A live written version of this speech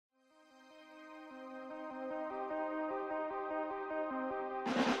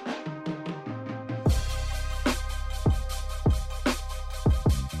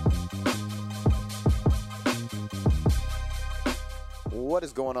What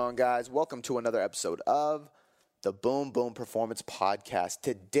is going on, guys? Welcome to another episode of the Boom Boom Performance Podcast.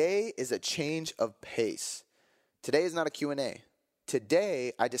 Today is a change of pace. Today is not a Q&A.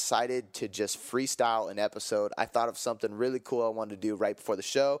 Today, I decided to just freestyle an episode. I thought of something really cool I wanted to do right before the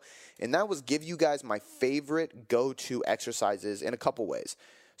show, and that was give you guys my favorite go-to exercises in a couple ways.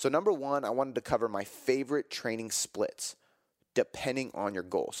 So number one, I wanted to cover my favorite training splits, depending on your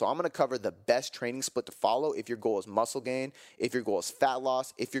goal. So I'm going to cover the best training split to follow if your goal is muscle gain, if your goal is fat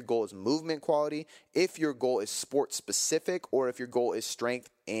loss, if your goal is movement quality, if your goal is sport specific, or if your goal is strength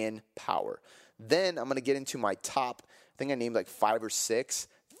and power. Then I'm going to get into my top, I think I named like 5 or 6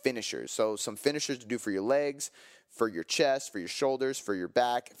 finishers. So some finishers to do for your legs, for your chest, for your shoulders, for your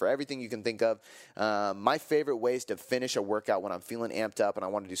back, for everything you can think of. My favorite ways to finish a workout when I'm feeling amped up and I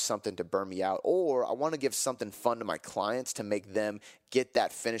want to do something to burn me out, or I want to give something fun to my clients to make them get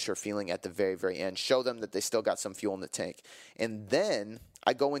that finisher feeling at the very, very end, show them that they still got some fuel in the tank. And then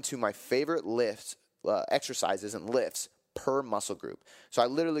I go into my favorite lifts, exercises and lifts per muscle group. So I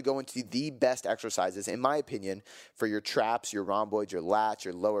literally go into the best exercises, in my opinion, for your traps, your rhomboids, your lats,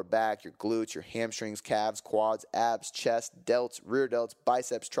 your lower back, your glutes, your hamstrings, calves, quads, abs, chest, delts, rear delts,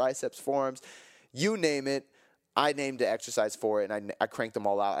 biceps, triceps, forearms, you name it. I named an exercise for it, and I cranked them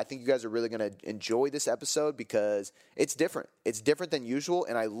all out. I think you guys are really going to enjoy this episode because it's different. It's different than usual,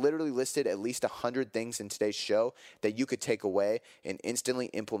 and I literally listed at least 100 things in today's show that you could take away and instantly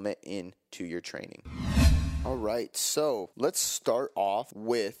implement into your training. All right, so let's start off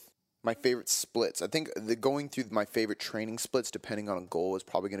with my favorite splits. I think going through my favorite training splits, depending on a goal, is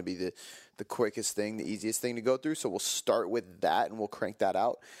probably going to be the quickest thing, the easiest thing to go through. So we'll start with that, and we'll crank that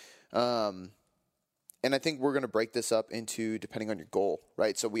out. And I think we're going to break this up into depending on your goal,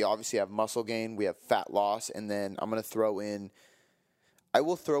 right? So we obviously have muscle gain, we have fat loss, and then I will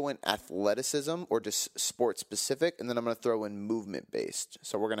throw in athleticism or just sport specific, and then I'm going to throw in movement based.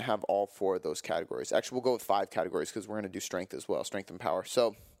 So we're going to have all 4 of those categories. Actually, we'll go with 5 categories because we're going to do strength as well, strength and power.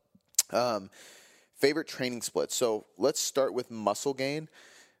 So favorite training splits. So let's start with muscle gain.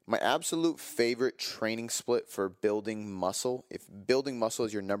 My absolute favorite training split for building muscle, if building muscle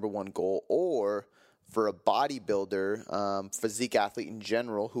is your number one goal, or for a bodybuilder, physique athlete in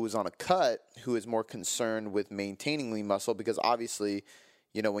general, who is on a cut, who is more concerned with maintaining lean muscle, because obviously,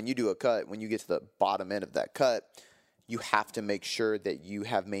 you know, when you do a cut, when you get to the bottom end of that cut, you have to make sure that you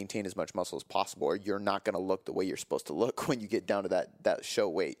have maintained as much muscle as possible, or you're not going to look the way you're supposed to look when you get down to that show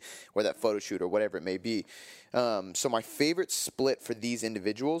weight or that photo shoot or whatever it may be. So my favorite split for these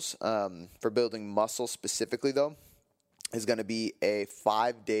individuals, for building muscle specifically though, is going to be a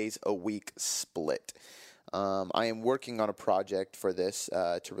 5 days a week split. I am working on a project for this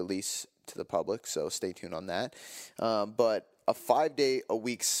to release to the public, so stay tuned on that. But a 5 day a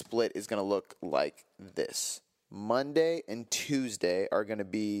week split is going to look like this. Monday and Tuesday are going to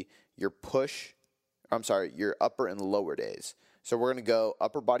be your your upper and lower days. So we're going to go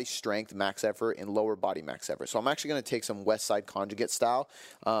upper body strength, max effort, and lower body max effort. So I'm actually going to take some West Side Conjugate style,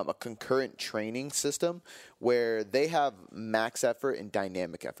 a concurrent training system where they have max effort and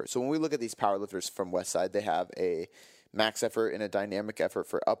dynamic effort. So when we look at these powerlifters from West Side, they have a max effort and a dynamic effort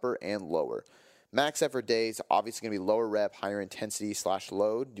for upper and lower. Max effort days, obviously going to be lower rep, higher intensity /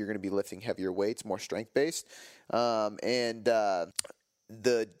 load. You're going to be lifting heavier weights, more strength-based.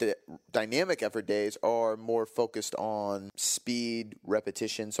 The dynamic effort days are more focused on speed,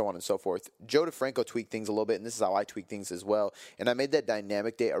 repetition, so on and so forth. Joe DeFranco tweaked things a little bit, and this is how I tweak things as well. And I made that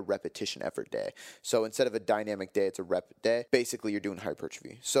dynamic day a repetition effort day. So instead of a dynamic day, it's a rep day. Basically, you're doing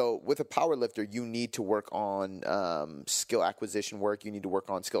hypertrophy. So with a power lifter, you need to work on skill acquisition work. You need to work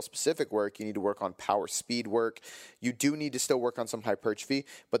on skill-specific work. You need to work on power speed work. You do need to still work on some hypertrophy,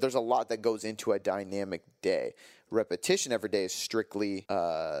 but there's a lot that goes into a dynamic day. Repetition every day is strictly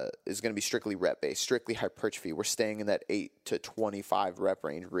is going to be strictly rep based, strictly hypertrophy. We're staying in that 8 to 25 rep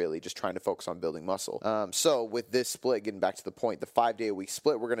range, really, just trying to focus on building muscle. So with this split, getting back to the point, the 5 day a week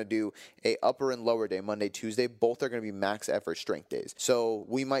split, we're going to do a upper and lower day, Monday, Tuesday. Both are going to be max effort strength days. So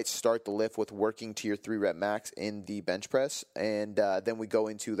we might start the lift with working to your 3 rep max in the bench press, and then we go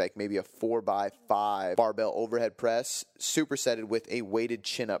into like maybe a 4x5 barbell overhead press, supersetted with a weighted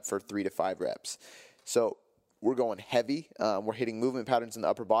chin up for 3 to 5 reps. So we're going heavy. We're hitting movement patterns in the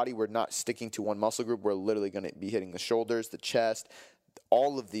upper body. We're not sticking to one muscle group. We're literally going to be hitting the shoulders, the chest,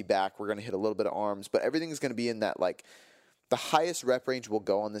 all of the back. We're going to hit a little bit of arms, but everything is going to be in that, like, the highest rep range we'll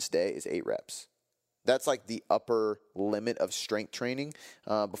go on this day is 8 reps. That's like the upper limit of strength training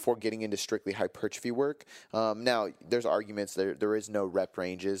before getting into strictly hypertrophy work. Now, there's arguments there is no rep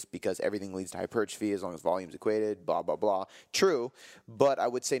ranges because everything leads to hypertrophy as long as volume's equated, blah, blah, blah. True, but I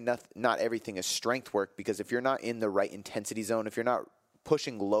would say not everything is strength work, because if you're not in the right intensity zone, if you're not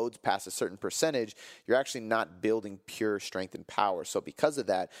pushing loads past a certain percentage, you're actually not building pure strength and power. So because of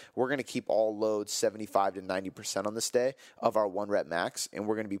that, we're going to keep all loads 75 to 90% on this day of our 1 rep max, and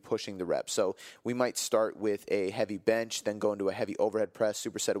we're going to be pushing the reps. So we might start with a heavy bench, then go into a heavy overhead press,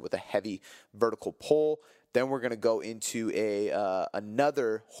 superset it with a heavy vertical pull. Then we're going to go into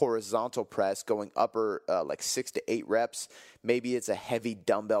another horizontal press, going upper like 6 to 8 reps. Maybe it's a heavy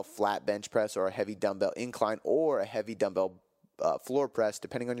dumbbell flat bench press or a heavy dumbbell incline or a heavy dumbbell floor press,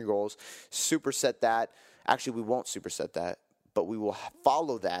 depending on your goals. Superset that. Actually, we won't superset that, but we will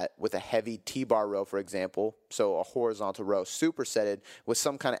follow that with a heavy T-bar row, for example. So a horizontal row supersetted with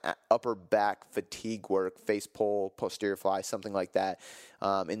some kind of upper back fatigue work, face pull, posterior fly, something like that,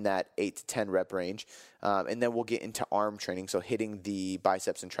 in that 8 to 10 rep range. And then we'll get into arm training, so hitting the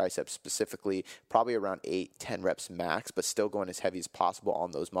biceps and triceps specifically, probably around 8, 10 reps max, but still going as heavy as possible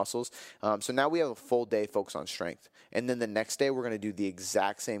on those muscles. So now we have a full day focused on strength. And then the next day we're going to do the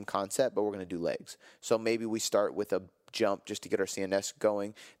exact same concept, but we're going to do legs. So maybe we start with a jump just to get our CNS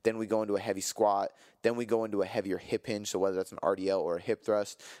going. Then we go into a heavy squat. Then we go into a heavier hip hinge, so whether that's an RDL or a hip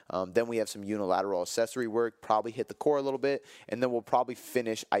thrust. Then we have some unilateral accessory work, probably hit the core a little bit, and then we'll probably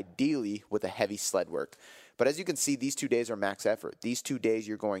finish ideally with a heavy sled work. But as you can see, these 2 days are max effort. These 2 days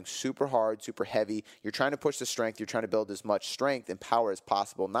you're going super hard, super heavy. You're trying to push the strength. You're trying to build as much strength and power as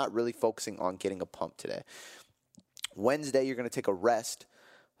possible, not really focusing on getting a pump today. Wednesday, you're going to take a rest.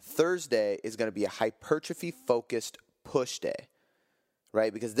 Thursday is going to be a hypertrophy-focused push day,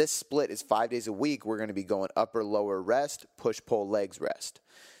 right? Because this split is 5 days a week. We're going to be going upper, lower rest, push, pull, legs, rest.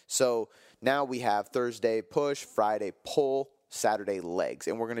 So now we have Thursday push, Friday pull, Saturday legs,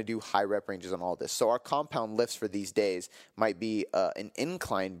 and we're going to do high rep ranges on all this. So our compound lifts for these days might be an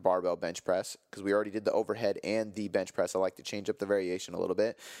incline barbell bench press, because we already did the overhead and the bench press. I like to change up the variation a little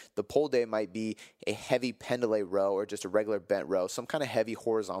bit. The pull day might be a heavy pendlay row or just a regular bent row, some kind of heavy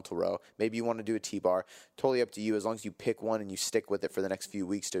horizontal row. Maybe you want to do a T-bar. Totally up to you, as long as you pick one and you stick with it for the next few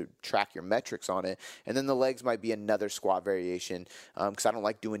weeks to track your metrics on it. And then the legs might be another squat variation, because I don't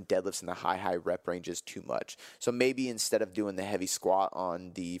like doing deadlifts in the high rep ranges too much. So maybe instead of doing the heavy squat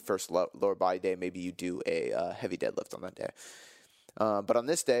on the first lower body day, maybe you do a heavy deadlift on that day. But on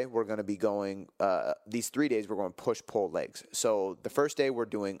this day, we're going to be going, these 3 days, we're going push, pull, legs. So the first day, we're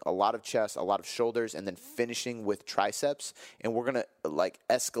doing a lot of chest, a lot of shoulders, and then finishing with triceps. And we're going to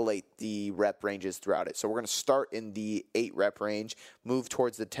escalate the rep ranges throughout it. So we're going to start in the 8 rep range, move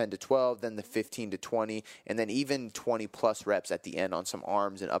towards the 10 to 12, then the 15 to 20, and then even 20 plus reps at the end on some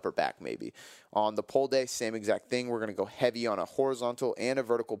arms and upper back maybe. On the pull day, same exact thing. We're going to go heavy on a horizontal and a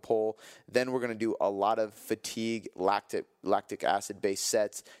vertical pull. Then we're going to do a lot of fatigue, lactic acid-based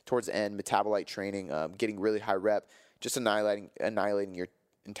sets towards the end, metabolite training, getting really high rep, just annihilating your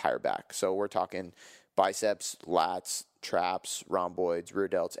entire back. So we're talking biceps, lats, traps, rhomboids, rear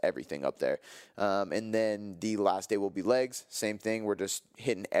delts, everything up there. And then the last day will be legs. Same thing. We're just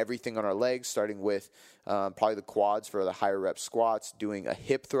hitting everything on our legs, starting with probably the quads for the higher rep squats, doing a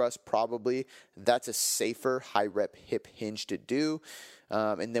hip thrust probably. That's a safer high rep hip hinge to do.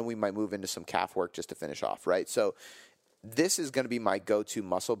 And then we might move into some calf work just to finish off, right? So this is going to be my go-to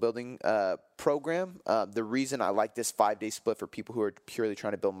muscle building program. The reason I like this 5-day split for people who are purely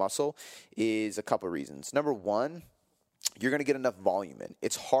trying to build muscle is a couple of reasons. Number one, you're going to get enough volume in.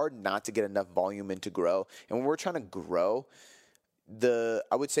 It's hard not to get enough volume in to grow. And when we're trying to grow,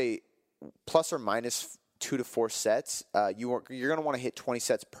 I would say plus or minus 2 to 4 sets, you're going to want to hit 20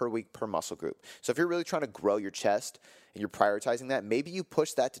 sets per week per muscle group. So if you're really trying to grow your chest and you're prioritizing that, maybe you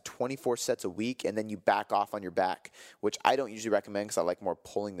push that to 24 sets a week and then you back off on your back, which I don't usually recommend because I like more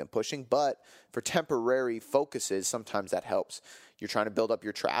pulling than pushing. But for temporary focuses, sometimes that helps. You're trying to build up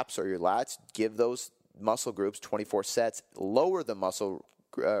your traps or your lats, give those muscle groups 24 sets, lower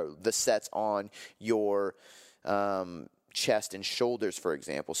the sets on your chest and shoulders, for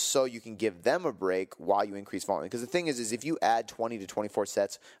example, so you can give them a break while you increase volume. Because the thing is if you add 20 to 24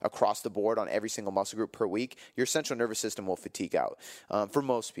 sets across the board on every single muscle group per week, your central nervous system will fatigue out for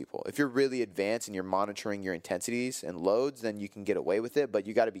most people. If you're really advanced and you're monitoring your intensities and loads, then you can get away with it, but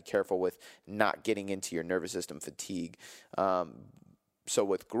you got to be careful with not getting into your nervous system fatigue. So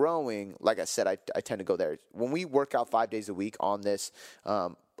with growing, like I said, I tend to go there. When we work out 5 days a week on this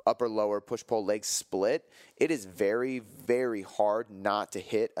upper lower push pull leg split, it is very, very hard not to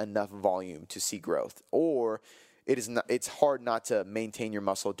hit enough volume to see growth, or it's hard not to maintain your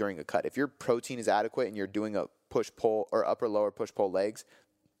muscle during a cut. If your protein is adequate and you're doing a push pull or upper lower push pull legs,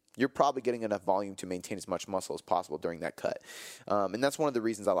 you're probably getting enough volume to maintain as much muscle as possible during that cut. And that's one of the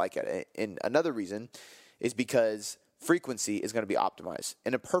reasons I like it. And another reason is because frequency is going to be optimized.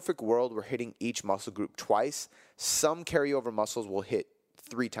 In a perfect world, we're hitting each muscle group twice. Some carryover muscles will hit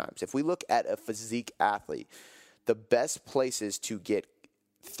 3 times. If we look at a physique athlete, the best places to get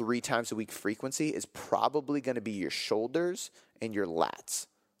 3 times a week frequency is probably going to be your shoulders and your lats.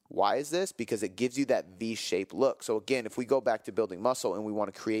 Why is this? Because it gives you that V-shaped look. So again, if we go back to building muscle and we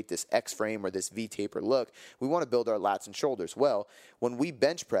want to create this X-frame or this V-taper look, we want to build our lats and shoulders. Well, when we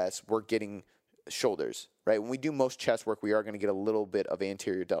bench press, we're getting shoulders, right? When we do most chest work, we are going to get a little bit of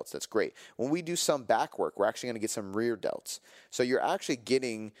anterior delts. That's great. When we do some back work, we're actually going to get some rear delts. So you're actually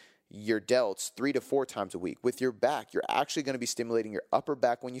getting your delts 3 to 4 times a week. With your back, you're actually going to be stimulating your upper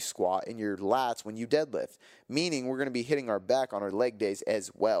back when you squat and your lats when you deadlift, meaning we're going to be hitting our back on our leg days as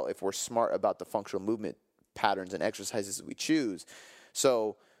well if we're smart about the functional movement patterns and exercises we choose.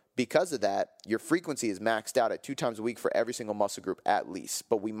 So because of that, your frequency is maxed out at 2 times a week for every single muscle group at least,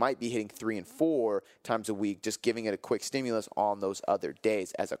 but we might be hitting 3 and 4 times a week, just giving it a quick stimulus on those other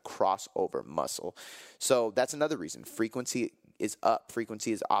days as a crossover muscle. So that's another reason. Frequency is up.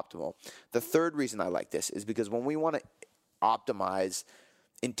 Frequency is optimal. The third reason I like this is because when we want to optimize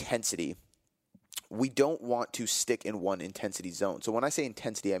intensity, we don't want to stick in one intensity zone. So when I say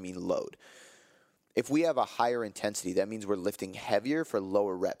intensity, I mean load. If we have a higher intensity, that means we're lifting heavier for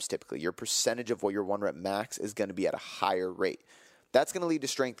lower reps typically. Your percentage of what your 1 rep max is going to be at a higher rate. That's going to lead to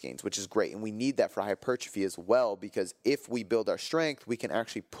strength gains, which is great. And we need that for hypertrophy as well, because if we build our strength, we can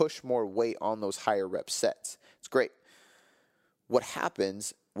actually push more weight on those higher rep sets. It's great. What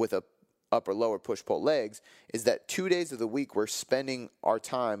happens with a upper lower push pull legs is that 2 days of the week we're spending our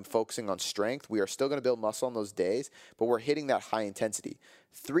time focusing on strength. We are still going to build muscle on those days, but we're hitting that high intensity.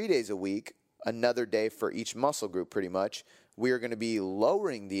 3 days a week, another day for each muscle group pretty much, we are going to be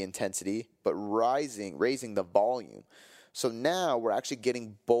lowering the intensity but raising the volume. So now we're actually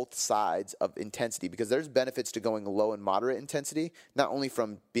getting both sides of intensity, because there's benefits to going low and moderate intensity, not only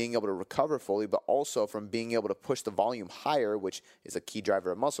from being able to recover fully, but also from being able to push the volume higher, which is a key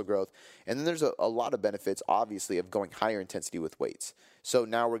driver of muscle growth. And then there's a lot of benefits, obviously, of going higher intensity with weights. So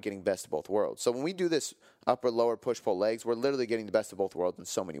now we're getting best of both worlds. So when we do this upper lower push pull legs, we're literally getting the best of both worlds in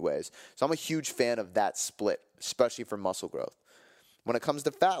so many ways. So I'm a huge fan of that split, especially for muscle growth. When it comes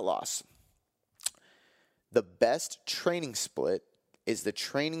to fat loss, the best training split is the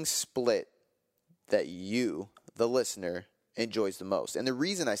training split that you, the listener, enjoys the most. And the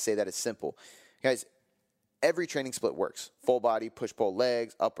reason I say that is simple. Guys, every training split works. Full body, push-pull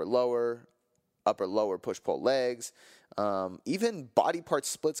legs, upper lower, push-pull legs. Even body part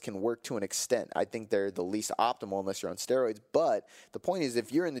splits can work to an extent. I think they're the least optimal unless you're on steroids. But the point is,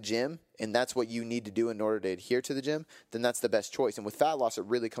 if you're in the gym and that's what you need to do in order to adhere to the gym, then that's the best choice. And with fat loss, it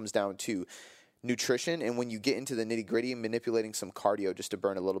really comes down to nutrition, and when you get into the nitty-gritty, manipulating some cardio just to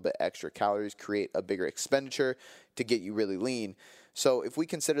burn a little bit extra calories, create a bigger expenditure to get you really lean. So if we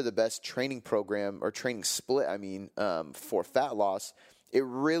consider the best training program, or training split, for fat loss, it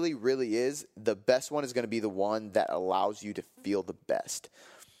really, really is. The best one is going to be the one that allows you to feel the best.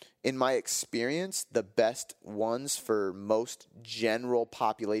 In my experience, the best ones for most general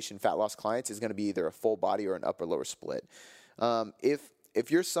population fat loss clients is going to be either a full body or an upper lower split. If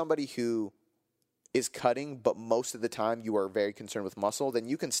you're somebody who is cutting, but most of the time you are very concerned with muscle, then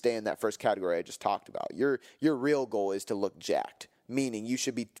you can stay in that first category I just talked about. Your real goal is to look jacked, meaning you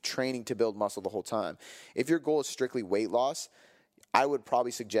should be training to build muscle the whole time. If your goal is strictly weight loss, I would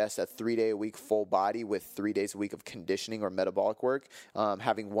probably suggest a 3-day-a-week full body with 3 days a week of conditioning or metabolic work,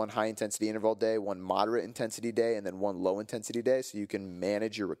 having 1 high-intensity interval day, 1 moderate-intensity day, and then 1 low-intensity day, so you can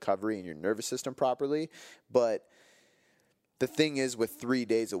manage your recovery and your nervous system properly. But the thing is, with 3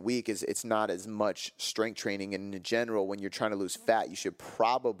 days a week, is it's not as much strength training. And in general, when you're trying to lose fat, you should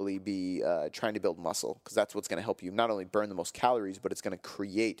probably be trying to build muscle, because that's what's going to help you not only burn the most calories, but it's going to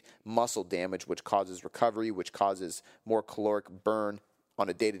create muscle damage, which causes recovery, which causes more caloric burn on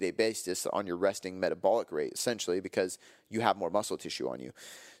a day-to-day basis on your resting metabolic rate, essentially, because you have more muscle tissue on you.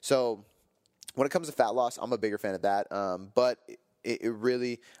 So when it comes to fat loss, I'm a bigger fan of that. But it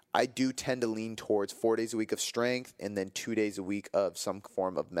really, I do tend to lean towards 4 days a week of strength and then 2 days a week of some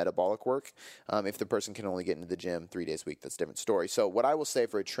form of metabolic work. If the person can only get into the gym 3 days a week, that's a different story. So what I will say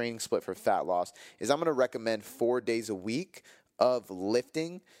for a training split for fat loss is I'm going to recommend 4 days a week of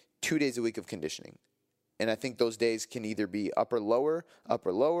lifting, 2 days a week of conditioning. And I think those days can either be upper lower,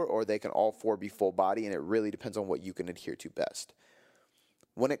 or they can all 4 be full body, and it really depends on what you can adhere to best.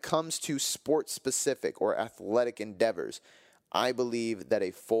 When it comes to sport specific or athletic endeavors, I believe that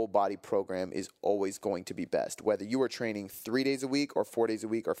a full body program is always going to be best. Whether you are training 3 days a week or 4 days a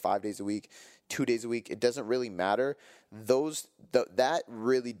week or 5 days a week, 2 days a week, it doesn't really matter. That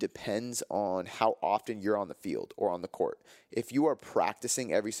really depends on how often you're on the field or on the court. If you are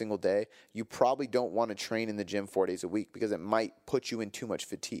practicing every single day, you probably don't want to train in the gym 4 days a week because it might put you in too much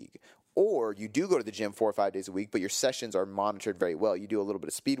fatigue. Or you do go to the gym 4 or 5 days a week, but your sessions are monitored very well. You do a little bit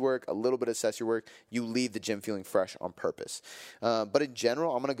of speed work, a little bit of accessory work. You leave the gym feeling fresh on purpose. But in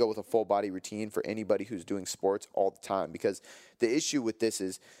general, I'm going to go with a full body routine for anybody who's doing sports all the time, because the issue with this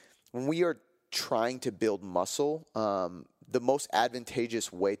is when we are trying to build muscle, the most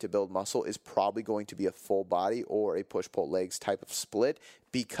advantageous way to build muscle is probably going to be a full body or a push-pull legs type of split,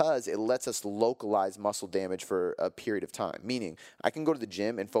 because it lets us localize muscle damage for a period of time. Meaning, I can go to the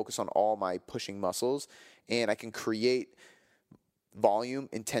gym and focus on all my pushing muscles, and I can create volume,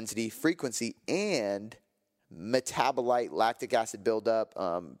 intensity, frequency, and metabolite, lactic acid buildup,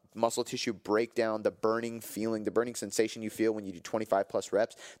 muscle tissue breakdown, the burning feeling, the burning sensation you feel when you do 25 plus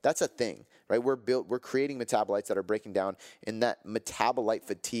reps. That's a thing, right? We're creating metabolites that are breaking down, and that metabolite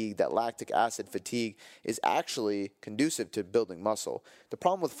fatigue, that lactic acid fatigue, is actually conducive to building muscle. The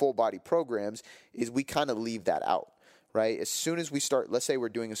problem with full body programs is we kind of leave that out, right? As soon as we start, let's say we're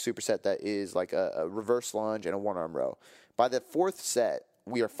doing a superset that is like a reverse lunge and a one-arm row. By the fourth set,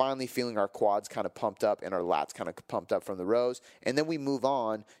 we are finally feeling our quads kind of pumped up and our lats kind of pumped up from the rows. And then we move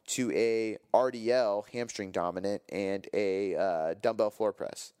on to a RDL, hamstring dominant, and a dumbbell floor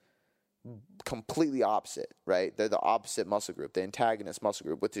press. Completely opposite, right? They're the opposite muscle group, the antagonist muscle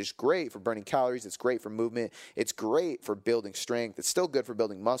group, which is great for burning calories. It's great for movement. It's great for building strength. It's still good for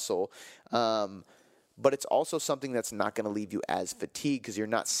building muscle. But it's also something that's not going to leave you as fatigued, because you're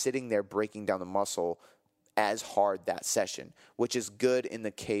not sitting there breaking down the muscle as hard that session, which is good in the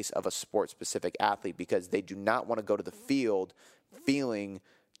case of a sport-specific athlete, because they do not want to go to the field feeling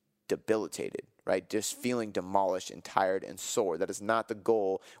debilitated, right? Just feeling demolished and tired and sore. That is not the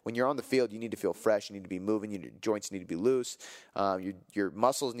goal. When you're on the field, you need to feel fresh. You need to be moving. Your joints need to be loose. Your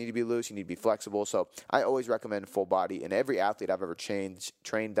muscles need to be loose. You need to be flexible. So I always recommend full body, and every athlete I've ever trained,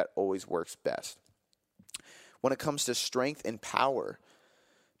 that always works best. When it comes to strength and power,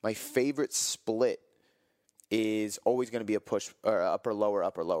 my favorite split is always going to be a push or upper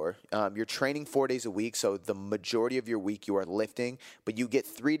lower. You're training 4 days a week, so the majority of your week you are lifting, but you get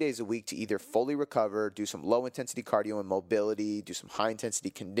 3 days a week to either fully recover, do some low intensity cardio and mobility, do some high intensity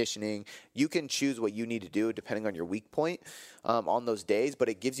conditioning. You can choose what you need to do depending on your weak point on those days, but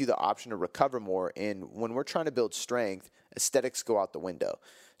it gives you the option to recover more. And when we're trying to build strength, aesthetics go out the window.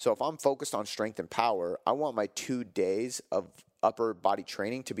 So if I'm focused on strength and power, I want my 2 days of upper body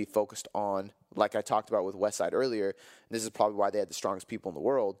training to be focused on, like I talked about with Westside earlier, and this is probably why they had the strongest people in the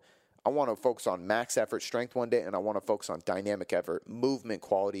world. I want to focus on max effort strength one day, and I want to focus on dynamic effort, movement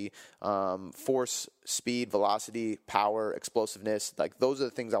quality, force, speed, velocity, power, explosiveness. Like, those are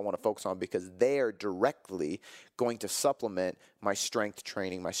the things I want to focus on, because they are directly going to supplement my strength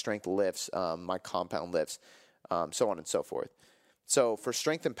training, my strength lifts, my compound lifts, so on and so forth. So for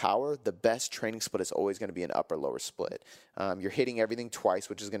strength and power, the best training split is always going to be an upper-lower split. You're hitting everything twice,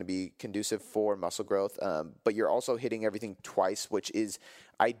 which is going to be conducive for muscle growth, but you're also hitting everything twice, which is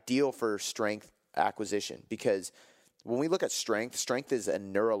ideal for strength acquisition, because when we look at strength is a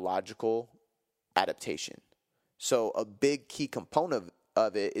neurological adaptation. So a big key component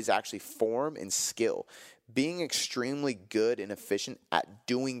of it is actually form and skill. Being extremely good and efficient at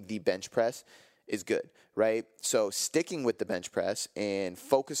doing the bench press is good, right? So sticking with the bench press and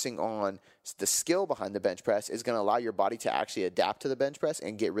focusing on the skill behind the bench press is going to allow your body to actually adapt to the bench press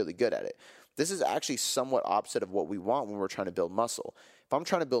and get really good at it. This is actually somewhat opposite of what we want when we're trying to build muscle. If I'm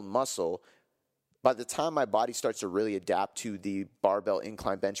trying to build muscle, by the time my body starts to really adapt to the barbell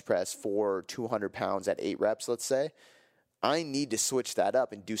incline bench press for 200 pounds at 8 reps, let's say, I need to switch that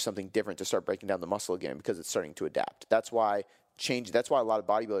up and do something different to start breaking down the muscle again, because it's starting to adapt. That's why a lot of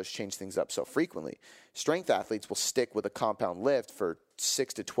bodybuilders change things up so frequently. Strength athletes will stick with a compound lift for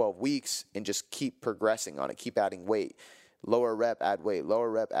 6 to 12 weeks and just keep progressing on it, keep adding weight. Lower rep, add weight, lower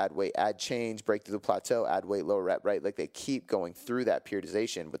rep, add weight, add change, break through the plateau, add weight, lower rep, right? Like, they keep going through that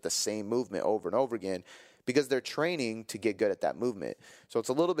periodization with the same movement over and over again, because they're training to get good at that movement. So it's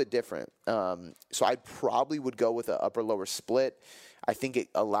a little bit different. So I probably would go with an upper-lower split. I think it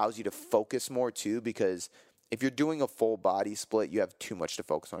allows you to focus more too, because if you're doing a full body split, you have too much to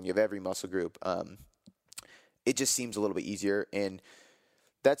focus on. You have every muscle group. It just seems a little bit easier, and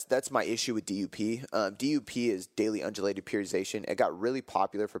that's my issue with DUP. DUP is daily undulated periodization. It got really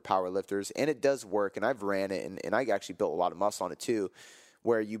popular for power lifters, and it does work, and I've ran it, and I actually built a lot of muscle on it too.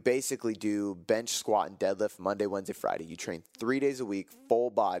 where you basically do bench, squat, and deadlift Monday, Wednesday, Friday. You train 3 days a week, full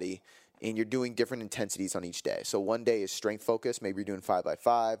body, and you're doing different intensities on each day. So one day is strength focused, maybe you're doing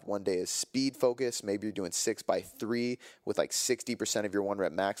 5x5. One day is speed focused, maybe you're doing 6x3 with like 60% of your 1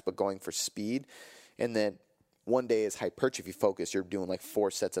 rep max, but going for speed. And then one day is hypertrophy focused, you're doing like 4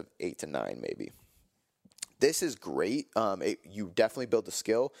 sets of 8 to 9 maybe. This is great. You definitely build the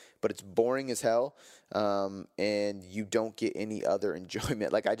skill, but it's boring as hell, and you don't get any other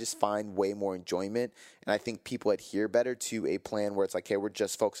enjoyment. Like, I just find way more enjoyment, and I think people adhere better to a plan where it's like, hey, we're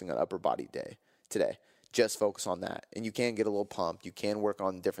just focusing on upper body day today. Just focus on that. And you can get a little pumped. You can work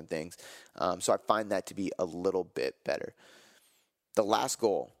on different things. So I find that to be a little bit better. The last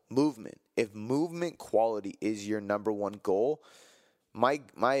goal, movement. If movement quality is your number one goal, my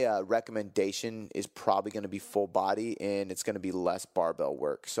recommendation is probably going to be full body, and it's going to be less barbell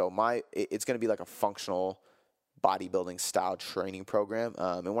work. So it's going to be like a functional bodybuilding style training program.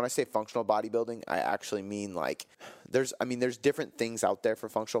 And when I say functional bodybuilding, I actually mean like there's different things out there for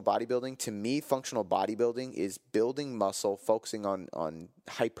functional bodybuilding. To me, functional bodybuilding is building muscle, focusing on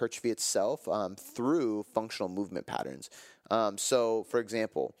hypertrophy itself through functional movement patterns. So, for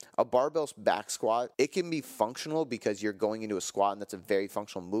example, a barbell back squat, it can be functional because you're going into a squat and that's a very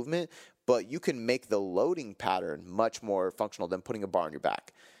functional movement, but you can make the loading pattern much more functional than putting a bar on your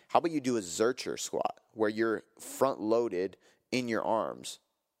back. How about you do a Zercher squat where you're front loaded in your arms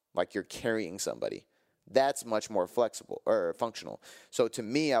like you're carrying somebody? That's much more flexible or functional. So to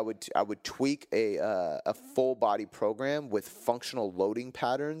me, I would tweak a full body program with functional loading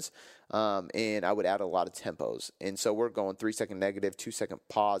patterns, and I would add a lot of tempos. And so we're going 3-second negative, 2-second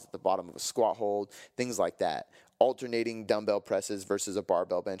pause at the bottom of a squat hold, things like that. Alternating dumbbell presses versus a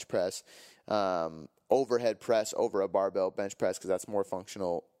barbell bench press, overhead press over a barbell bench press because that's more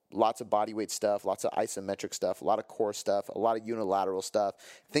functional. Lots of body weight stuff, lots of isometric stuff, a lot of core stuff, a lot of unilateral stuff,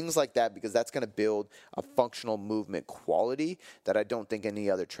 things like that, because that's going to build a functional movement quality that I don't think any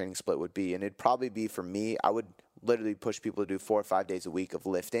other training split would be. And it'd probably be, for me, I would literally push people to do 4 or 5 days a week of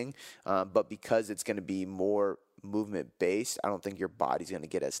lifting, but because it's going to be more movement based, I don't think your body's going to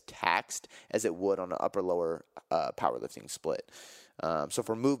get as taxed as it would on an upper lower powerlifting split. So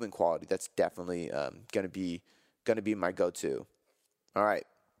for movement quality, that's definitely going to be my go-to. All right.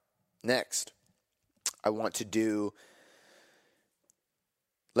 Next, I want to do,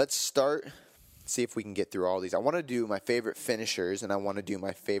 let's see if we can get through all these. I want to do my favorite finishers, and I want to do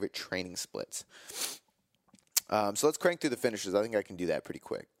my favorite training splits. So let's crank through the finishers. I think I can do that pretty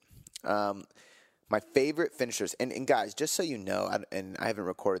quick. My favorite finishers, and guys, just so you know, and I haven't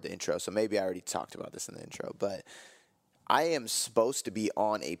recorded the intro, so maybe I already talked about this in the intro, but I am supposed to be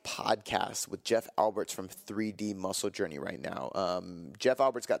on a podcast with Jeff Alberts from 3D Muscle Journey right now. Jeff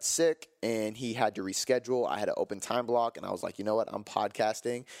Alberts got sick, and he had to reschedule. I had an open time block, and I was like, you know what? I'm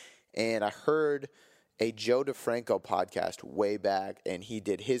podcasting. And I heard a Joe DeFranco podcast way back, and he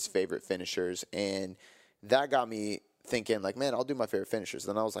did his favorite finishers, and that got me thinking, like, man, I'll do my favorite finishers.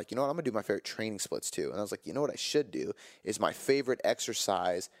 Then I was like, you know what? I'm going to do my favorite training splits too. And I was like, you know what I should do is my favorite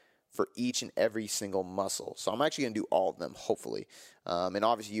exercise for each and every single muscle. So I'm actually going to do all of them, hopefully. And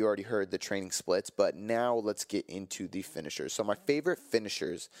obviously you already heard the training splits, but now let's get into the finishers. So my favorite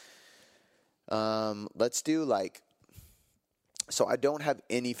finishers, let's do so I don't have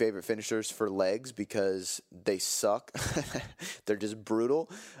any favorite finishers for legs because they suck. They're just brutal.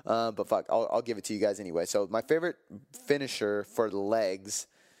 But fuck, I'll give it to you guys anyway. So my favorite finisher for the legs,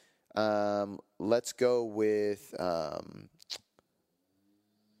 let's go with,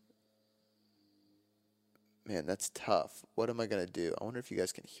 man, that's tough. What am I going to do? I wonder if you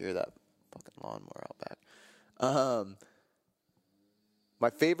guys can hear that fucking lawnmower out back. My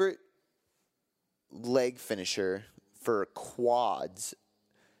favorite leg finisher for quads,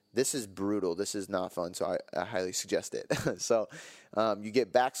 this is brutal. This is not fun, so I highly suggest it. So you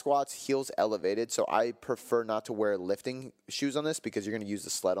get back squats, heels elevated. So I prefer not to wear lifting shoes on this because you're going to use the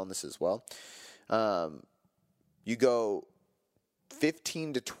sled on this as well. You go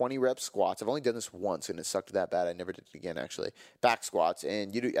 15 to 20 rep squats. I've only done this once, and it sucked that bad. I never did it again, actually. Back squats,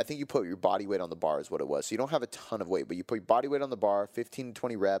 and I think you put your body weight on the bar is what it was. So you don't have a ton of weight, but you put your body weight on the bar, 15 to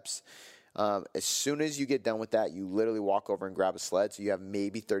 20 reps. As soon as you get done with that, you literally walk over and grab a sled. So you have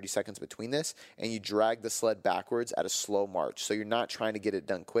maybe 30 seconds between this, and you drag the sled backwards at a slow march. So you're not trying to get it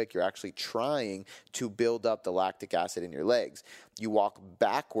done quick. You're actually trying to build up the lactic acid in your legs. You walk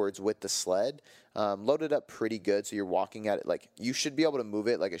backwards with the sled, load it up pretty good. So you're walking at it like you should be able to move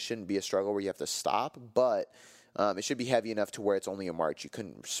it. Like it shouldn't be a struggle where you have to stop, but it should be heavy enough to where it's only a march. You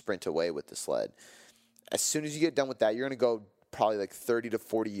couldn't sprint away with the sled. As soon as you get done with that, you're going to go probably like 30 to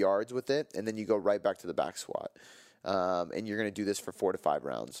 40 yards with it, and then you go right back to the back squat. and you're going to do this for 4 to 5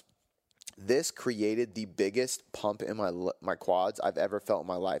 rounds. This created the biggest pump in my quads I've ever felt in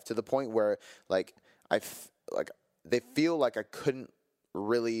my life, to the point where like they feel like I couldn't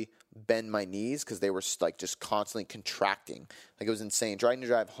really bend my knees because they were like just constantly contracting. Like, it was insane. Trying to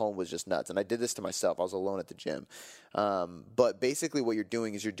drive home was just nuts. And I did this to myself. I was alone at the gym. But basically what you're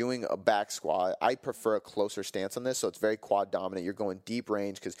doing is you're doing a back squat. I prefer a closer stance on this, so it's very quad dominant. You're going deep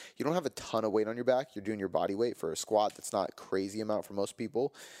range because you don't have a ton of weight on your back. You're doing your body weight for a squat. That's not a crazy amount for most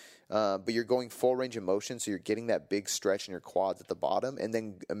people. But you're going full range of motion, so you're getting that big stretch in your quads at the bottom, and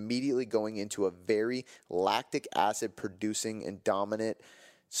then immediately going into a very lactic acid producing and dominant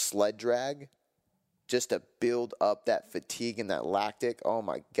sled drag just to build up that fatigue and that lactic. Oh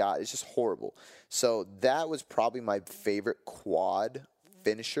my God, it's just horrible. So that was probably my favorite quad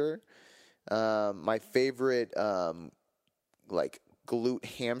finisher. My favorite like glute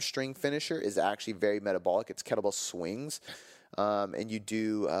hamstring finisher is actually very metabolic. It's kettlebell swings. And you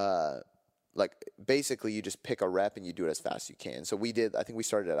do, like, basically you just pick a rep and you do it as fast as you can. So I think we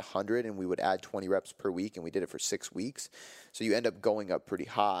started at 100 and we would add 20 reps per week, and we did it for 6 weeks. So you end up going up pretty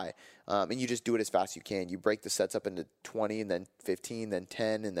high, and you just do it as fast as you can. You break the sets up into 20 and then 15, then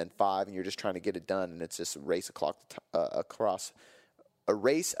 10 and then 5, and you're just trying to get it done. And it's just a race across, I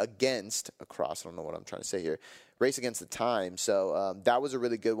don't know what I'm trying to say here, race against the time. So that was a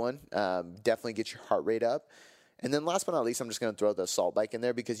really good one. Definitely get your heart rate up. And then last but not least, I'm just going to throw the assault bike in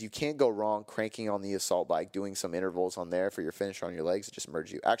there, because you can't go wrong cranking on the assault bike, doing some intervals on there for your finisher on your legs. It just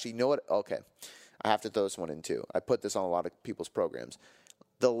merges you. Actually, you know what? Okay. I have to throw this one in too. I put this on a lot of people's programs.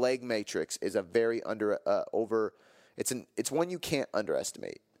 The leg matrix is a very it's one you can't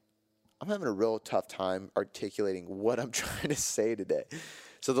underestimate. I'm having a real tough time articulating what I'm trying to say today.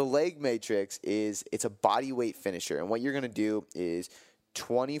 So the leg matrix it's a body weight finisher. And what you're going to do is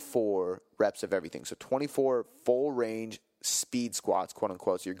 24 reps of everything. So 24 full range speed squats, quote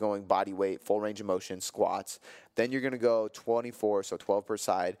unquote. So you're going body weight, full range of motion squats. Then you're going to go 24, so 12 per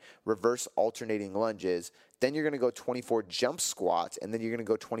side, reverse alternating lunges. Then you're going to go 24 jump squats, and then you're going to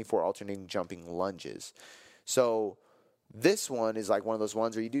go 24 alternating jumping lunges. So this one is like one of those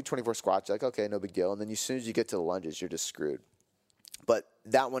ones where you do 24 squats, you're like, okay, no big deal. And then as soon as you get to the lunges, you're just screwed. But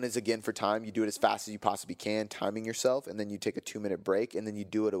that one is, again, for time. You do it as fast as you possibly can, timing yourself, and then you take a 2-minute break, and then you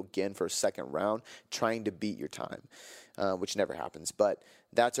do it again for a second round, trying to beat your time, which never happens. But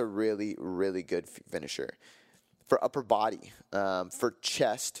that's a really, really good finisher. For upper body, for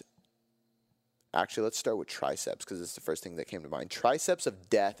chest, actually, let's start with triceps, because it's the first thing that came to mind. Triceps of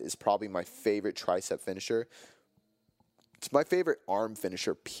death is probably my favorite tricep finisher. It's my favorite arm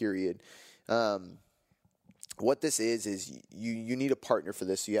finisher, period. What this is you need a partner for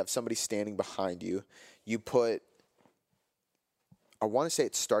this. So you have somebody standing behind you. You put, I want to say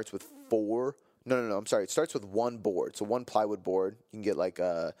it starts with 4. No, I'm sorry. It starts with 1 board. So 1 plywood board. You can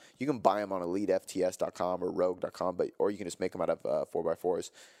get you can buy them on EliteFTS.com or Rogue.com, or you can just make them out of 4x4s,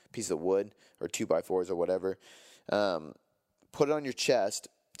 pieces of wood, or 2x4s or whatever. Put it on your chest.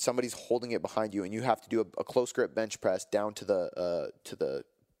 Somebody's holding it behind you, and you have to do a close grip bench press down to the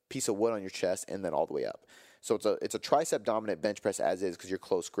piece of wood on your chest, and then all the way up. So it's a tricep dominant bench press as is, because you're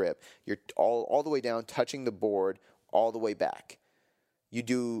close grip. You're all the way down, touching the board, all the way back. You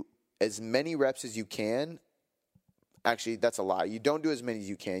do as many reps as you can. Actually, that's a lie. You don't do as many as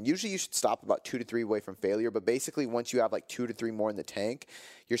you can. Usually you should stop about 2 to 3 away from failure, but basically once you have like 2 to 3 more in the tank,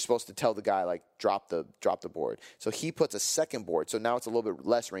 you're supposed to tell the guy, like, drop the board. So he puts a second board, so now it's a little bit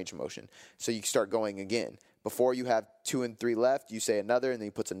less range of motion. So you start going again. Before you have 2 and 3 left, you say another, and then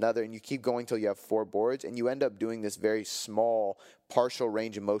he puts another, and you keep going until you have 4 boards, and you end up doing this very small partial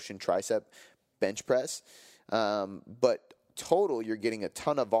range of motion tricep bench press. But total, you're getting a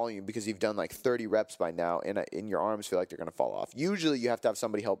ton of volume because you've done like 30 reps by now, and your arms feel like they're going to fall off. Usually you have to have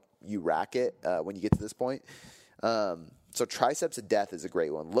somebody help you rack it when you get to this point. So triceps of death is a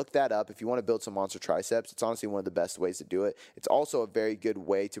great one. Look that up. If you want to build some monster triceps, it's honestly one of the best ways to do it. It's also a very good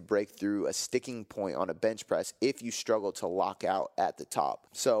way to break through a sticking point on a bench press if you struggle to lock out at the top.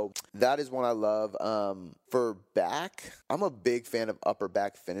 So that is one I love. For back, I'm a big fan of upper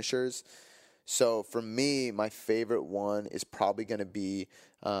back finishers. So for me, my favorite one is probably going to be,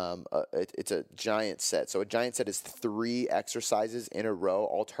 it's a giant set. So a giant set is 3 exercises in a row,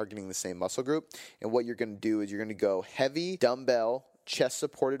 all targeting the same muscle group. And what you're going to do is you're going to go heavy dumbbell, chest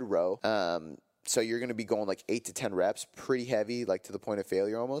supported row. So you're going to be going like 8 to 10 reps, pretty heavy, like to the point of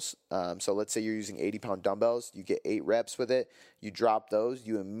failure almost. So let's say you're using 80-pound dumbbells. You get 8 reps with it. You drop those.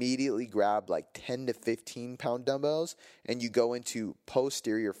 You immediately grab like 10 to 15-pound dumbbells, and you go into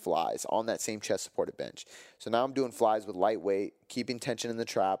posterior flies on that same chest-supported bench. So now I'm doing flies with lightweight, keeping tension in the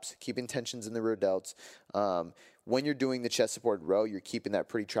traps, keeping tensions in the rear delts. when you're doing the chest supported row, you're keeping that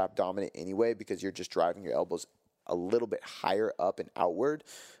pretty trap dominant anyway because you're just driving your elbows a little bit higher up and outward,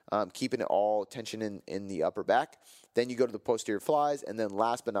 keeping it all tension in the upper back. Then you go to the posterior flies, and then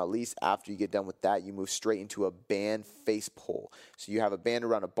last but not least, after you get done with that, you move straight into a band face pull. So you have a band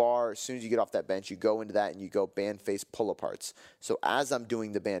around a bar. As soon as you get off that bench, you go into that and you go band face pull aparts. So as I'm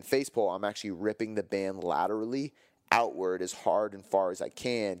doing the band face pull, I'm actually ripping the band laterally outward as hard and far as I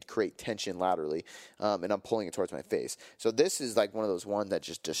can to create tension laterally, and I'm pulling it towards my face. So this is like one of those ones that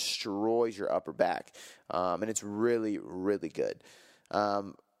just destroys your upper back, and it's really, really good.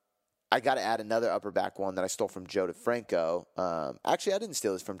 I got to add another upper back one that I stole from Joe DeFranco. Actually, I didn't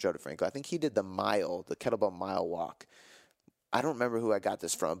steal this from Joe DeFranco. I think he did the kettlebell mile walk. I don't remember who I got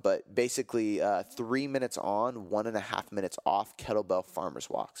this from, but basically 3 minutes on, 1.5 minutes off kettlebell farmer's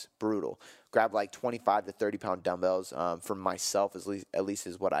walks. Brutal. Grab like 25 to 30 pound dumbbells. For myself, at least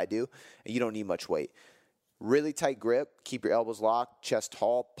is what I do. And you don't need much weight. Really tight grip. Keep your elbows locked, chest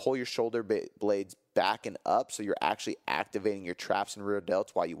tall. Pull your shoulder blades back and up so you're actually activating your traps and rear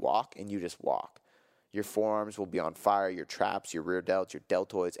delts while you walk, and you just walk. Your forearms will be on fire, your traps, your rear delts, your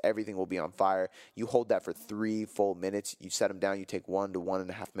deltoids, everything will be on fire. You hold that for 3 full minutes. You set them down. You take 1 to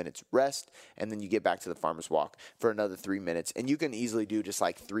 1.5 minutes rest, and then you get back to the farmer's walk for another 3 minutes. And you can easily do just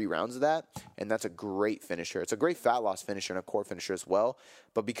like 3 rounds of that, and that's a great finisher. It's a great fat loss finisher and a core finisher as well.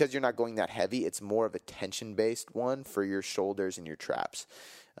 But because you're not going that heavy, it's more of a tension-based one for your shoulders and your traps.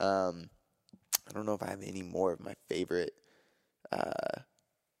 I don't know if I have any more of my favorite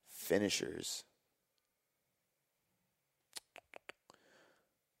finishers.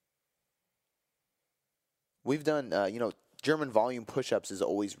 We've done, German volume push-ups is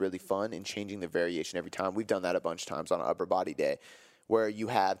always really fun and changing the variation every time. We've done that a bunch of times on an upper body day where you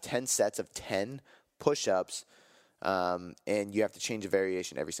have 10 sets of 10 push-ups and you have to change the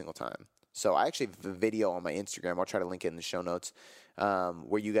variation every single time. So I actually have a video on my Instagram. I'll try to link it in the show notes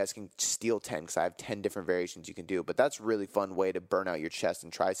where you guys can steal 10 because I have 10 different variations you can do. But that's a really fun way to burn out your chest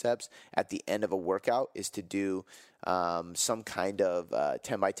and triceps at the end of a workout is to do some kind of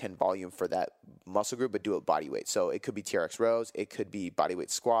 10 by 10 volume for that muscle group, but do it body weight. So it could be TRX rows, it could be body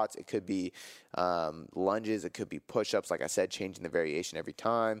weight squats, it could be lunges, it could be push-ups, like I said, changing the variation every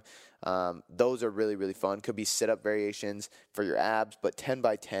time. Those are really, really fun. Could be sit-up variations for your abs, but 10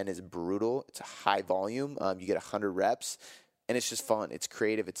 by 10 is brutal. It's a high volume. You get 100 reps. And it's just fun. It's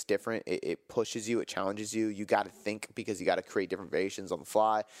creative. It's different. It pushes you. It challenges you. You got to think because you got to create different variations on the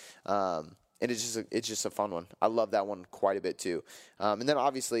fly. And it's just a fun one. I love that one quite a bit too. And then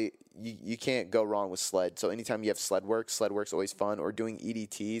obviously you can't go wrong with sled. So anytime you have sled work's always fun. Or doing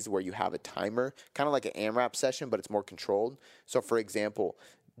EDTs where you have a timer, kind of like an AMRAP session, but it's more controlled. So for example,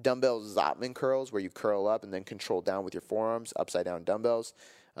 dumbbell Zotman curls where you curl up and then control down with your forearms, upside down dumbbells.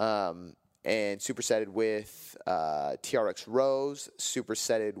 And supersetted with TRX rows,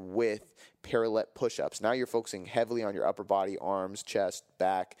 supersetted with parallel push-ups. Now you're focusing heavily on your upper body, arms, chest,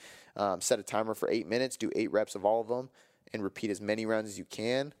 back. Set a timer for 8 minutes, do 8 reps of all of them, and repeat as many rounds as you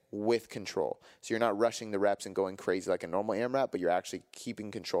can with control. So you're not rushing the reps and going crazy like a normal AMRAP, but you're actually keeping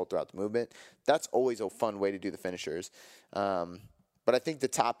control throughout the movement. That's always a fun way to do the finishers. But I think the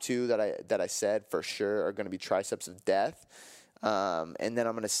top 2 that I said for sure are going to be triceps of death. And then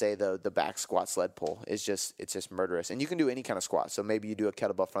I'm going to say the back squat sled pull it's just murderous. And you can do any kind of squat. So maybe you do a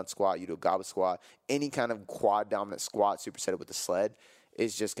kettlebell front squat, you do a goblet squat, any kind of quad dominant squat supersetted with the sled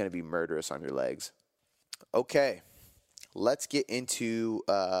is just going to be murderous on your legs. Okay, let's get into,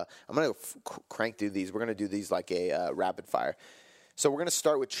 I'm going to crank through these. We're going to do these like a rapid fire. So we're going to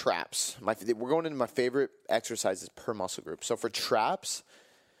start with traps. We're going into my favorite exercises per muscle group. So for traps,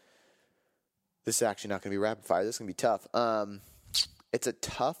 this is actually not going to be rapid fire. This is going to be tough. It's a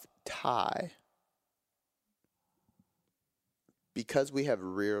tough tie because we have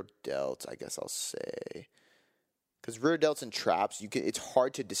rear delts, I guess I'll say. Because rear delts and traps, it's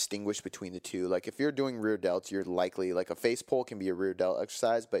hard to distinguish between the two. Like if you're doing rear delts, you're likely, like a face pull can be a rear delt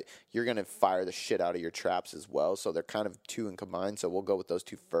exercise, but you're going to fire the shit out of your traps as well. So they're kind of 2 in combined. So we'll go with those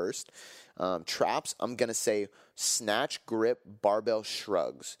 2 first. Traps, I'm going to say snatch, grip, barbell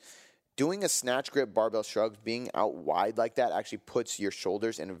shrugs. Doing a snatch grip barbell shrugs, being out wide like that actually puts your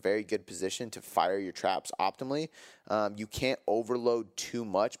shoulders in a very good position to fire your traps optimally. You can't overload too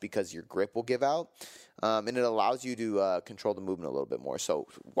much because your grip will give out. And it allows you to control the movement a little bit more. So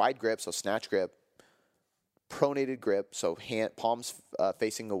wide grip, so snatch grip, pronated grip, so palms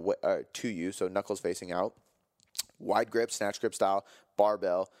facing to you, so knuckles facing out. Wide grip, snatch grip style,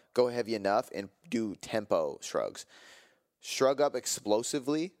 barbell. Go heavy enough and do tempo shrugs. Shrug up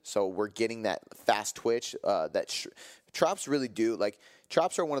explosively, so we're getting that fast twitch that traps really do. Like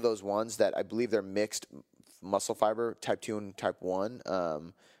traps are one of those ones that I believe they're mixed muscle fiber, type 2 and type 1,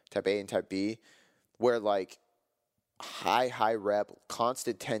 type A and type B, where like high rep,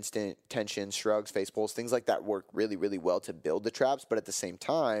 constant tension, shrugs, face pulls, things like that work really, really well to build the traps. But at the same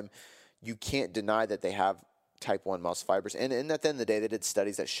time, you can't deny that they have type 1 muscle fibers. And at the end of the day, they did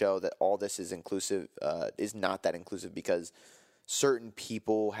studies that show that all this is inclusive, is not that inclusive, because certain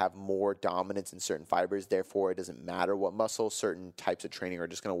people have more dominance in certain fibers. Therefore, it doesn't matter what muscle. Certain types of training are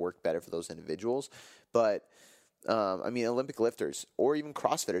just going to work better for those individuals. But Olympic lifters or even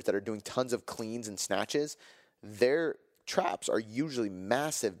CrossFitters that are doing tons of cleans and snatches, their traps are usually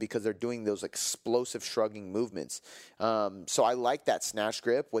massive because they're doing those explosive shrugging movements. So I like that snatch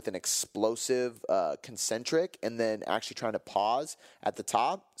grip with an explosive concentric, and then actually trying to pause at the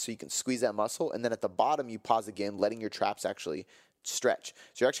top so you can squeeze that muscle, and then at the bottom you pause again, letting your traps actually stretch.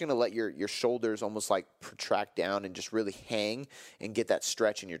 So you're actually going to let your shoulders almost like protract down and just really hang and get that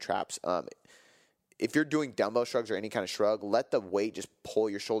stretch in your traps. If you're doing dumbbell shrugs or any kind of shrug, let the weight just pull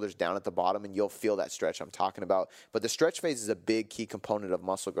your shoulders down at the bottom, and you'll feel that stretch I'm talking about. But the stretch phase is a big key component of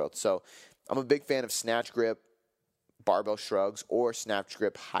muscle growth. So I'm a big fan of snatch grip, barbell shrugs, or snatch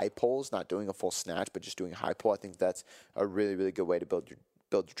grip high pulls, not doing a full snatch, but just doing a high pull. I think that's a really, really good way to build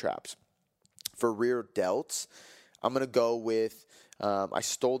your traps. For rear delts, I'm going to go with, I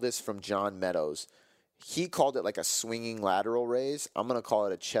stole this from John Meadows. He called it like a swinging lateral raise. I'm going to call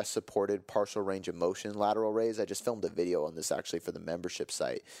it a chest-supported partial range of motion lateral raise. I just filmed a video on this actually for the membership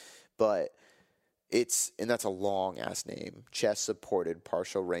site. But and that's a long-ass name, chest-supported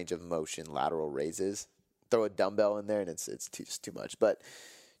partial range of motion lateral raises. Throw a dumbbell in there and it's just too much. But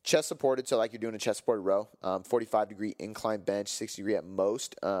chest-supported, so like you're doing a chest-supported row, 45-degree incline bench, 60-degree at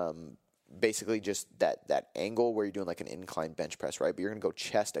most. Basically just that angle where you're doing like an incline bench press, right? But you're going to go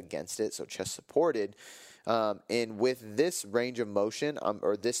chest against it, so chest supported. And with this range of motion,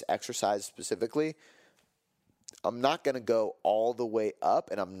 or this exercise specifically, I'm not going to go all the way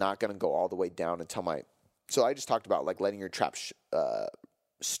up, and I'm not going to go all the way down until so I just talked about like letting your trap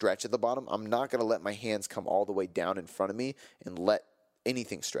stretch at the bottom. I'm not going to let my hands come all the way down in front of me and let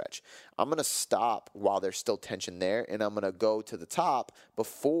anything stretch. I'm going to stop while there's still tension there, and I'm going to go to the top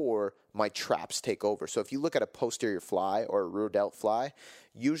before my traps take over. So if you look at a posterior fly or a rear delt fly,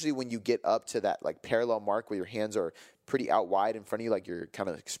 usually when you get up to that like parallel mark where your hands are pretty out wide in front of you, like you're kind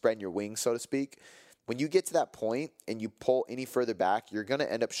of spreading your wings, so to speak, when you get to that point and you pull any further back, you're going to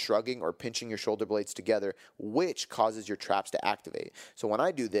end up shrugging or pinching your shoulder blades together, which causes your traps to activate. So when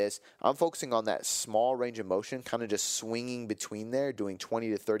I do this, I'm focusing on that small range of motion, kind of just swinging between there, doing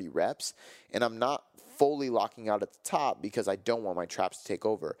 20 to 30 reps, and I'm not fully locking out at the top because I don't want my traps to take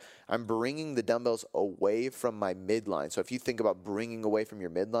over. I'm bringing the dumbbells away from my midline. So if you think about bringing away from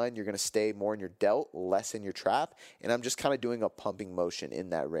your midline, you're going to stay more in your delt, less in your trap, and I'm just kind of doing a pumping motion in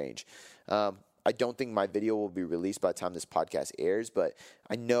that range. I don't think my video will be released by the time this podcast airs, but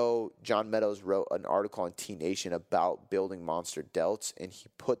I know John Meadows wrote an article on T Nation about building monster delts, and he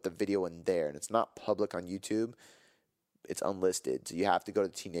put the video in there, and it's not public on YouTube. It's unlisted, so you have to go to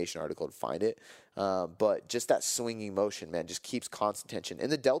the T Nation article to find it. But just that swinging motion, man, just keeps constant tension.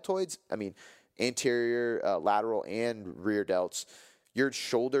 And the deltoids, anterior, lateral, and rear delts, your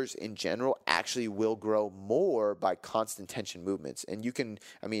shoulders in general actually will grow more by constant tension movements. And you can,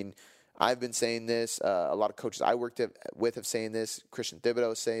 I've been saying this. A lot of coaches I worked with have saying this. Christian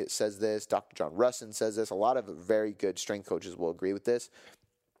Thibodeau says this. Dr. John Russin says this. A lot of very good strength coaches will agree with this.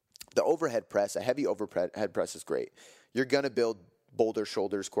 The overhead press, a heavy overhead press is great. You're going to build boulder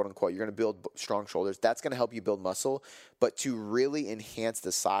shoulders, quote unquote. You're going to build strong shoulders. That's going to help you build muscle. But to really enhance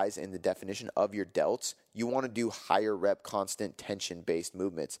the size and the definition of your delts, you want to do higher rep, constant tension-based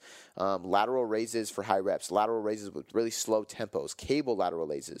movements. Lateral raises for high reps, lateral raises with really slow tempos, cable lateral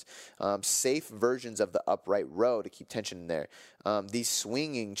raises, safe versions of the upright row to keep tension in there. These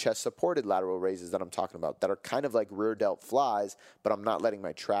swinging chest-supported lateral raises that I'm talking about that are kind of like rear delt flies, but I'm not letting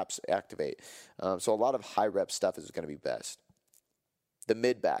my traps activate. So a lot of high rep stuff is going to be best. The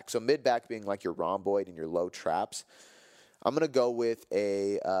mid-back. So mid-back being like your rhomboid and your low traps. I'm going to go with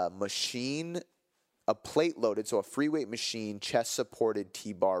a machine, a plate-loaded, so a free weight machine, chest-supported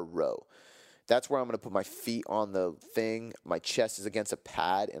T-bar row. That's where I'm going to put my feet on the thing. My chest is against a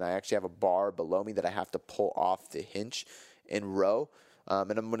pad, and I actually have a bar below me that I have to pull off the hinge and row.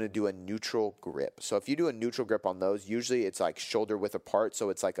 And I'm going to do a neutral grip. So if you do a neutral grip on those, usually it's like shoulder width apart, so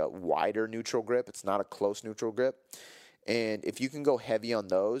it's like a wider neutral grip. It's not a close neutral grip. And if you can go heavy on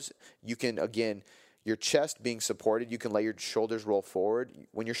those, you can, again, your chest being supported, you can let your shoulders roll forward.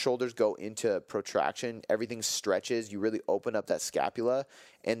 When your shoulders go into protraction, everything stretches. You really open up that scapula.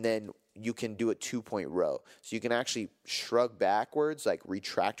 And then you can do a 2-point row. So you can actually shrug backwards, like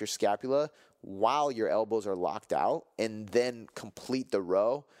retract your scapula while your elbows are locked out, and then complete the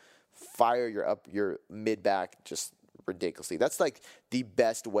row, fire your mid back just ridiculously. That's like the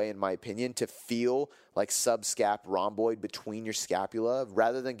best way, in my opinion, to feel like subscap rhomboid between your scapula,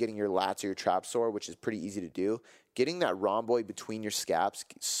 rather than getting your lats or your trap sore, which is pretty easy to do. Getting that rhomboid between your scaps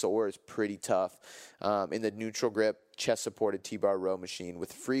sore is pretty tough. In the neutral grip, chest supported T-bar row machine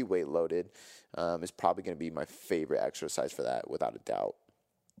with free weight loaded is probably going to be my favorite exercise for that, without a doubt.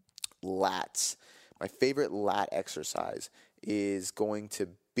 Lats. My favorite lat exercise is going to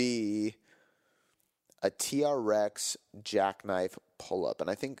be a TRX jackknife pull-up. And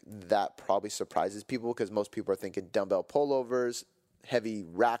I think that probably surprises people, because most people are thinking dumbbell pullovers, heavy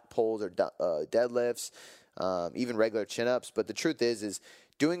rack pulls, or deadlifts, even regular chin-ups. But the truth is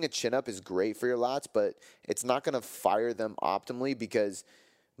doing a chin-up is great for your lats, but it's not going to fire them optimally, because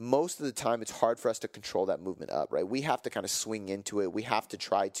most of the time it's hard for us to control that movement up, right? We have to kind of swing into it. We have to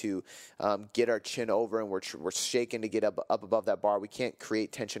try to get our chin over, and we're shaking to get up above that bar. We can't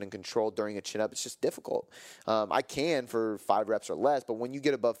create tension and control during a chin up. It's just difficult. I can for 5 reps or less, but when you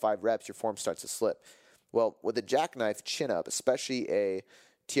get above 5 reps, your form starts to slip. Well, with a jackknife chin up, especially a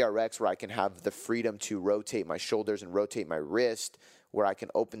TRX where I can have the freedom to rotate my shoulders and rotate my wrist, where I can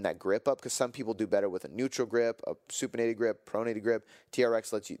open that grip up, because some people do better with a neutral grip, a supinated grip, pronated grip.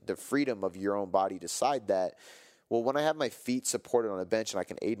 TRX lets you the freedom of your own body decide that. Well, when I have my feet supported on a bench and I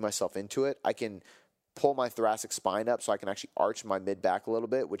can aid myself into it, I can pull my thoracic spine up so I can actually arch my mid-back a little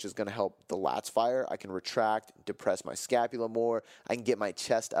bit, which is going to help the lats fire. I can retract, depress my scapula more. I can get my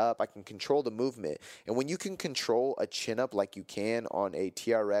chest up. I can control the movement. And when you can control a chin-up like you can on a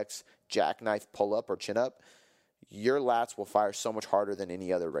TRX jackknife pull-up or chin-up, your lats will fire so much harder than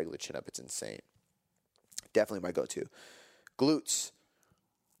any other regular chin-up. It's insane. Definitely my go-to. Glutes.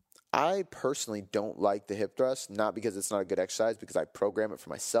 I personally don't like the hip thrust, not because it's not a good exercise, because I program it for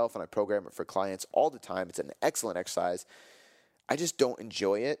myself and I program it for clients all the time. It's an excellent exercise. I just don't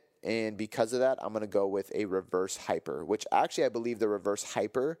enjoy it, and because of that, I'm going to go with a reverse hyper, which actually I believe the reverse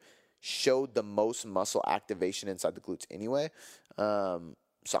hyper showed the most muscle activation inside the glutes anyway.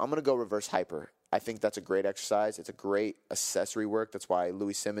 So I'm going to go reverse hyper. I think that's a great exercise. It's a great accessory work. That's why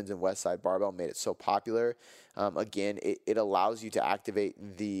Louis Simmons and Westside Barbell made it so popular. Again, it allows you to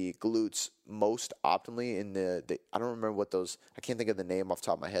activate the glutes most optimally in the I don't remember what those, I can't think of the name off the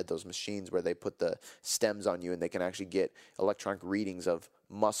top of my head, those machines where they put the stems on you and they can actually get electronic readings of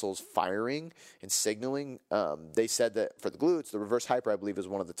muscles firing and signaling. They said that for the glutes, the reverse hyper, I believe, is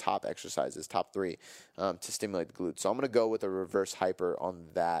one of the top exercises, top 3, to stimulate the glutes. So I'm going to go with a reverse hyper on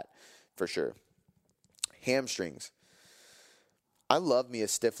that for sure. Hamstrings. I love me a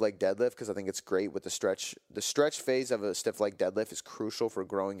stiff leg deadlift because I think it's great with the stretch. The stretch phase of a stiff leg deadlift is crucial for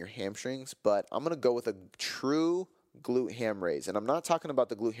growing your hamstrings, but I'm going to go with a true glute ham raise. And I'm not talking about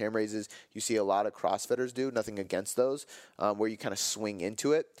the glute ham raises you see a lot of CrossFitters do, nothing against those, where you kind of swing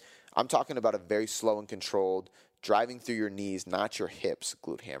into it. I'm talking about a very slow and controlled, driving through your knees, not your hips,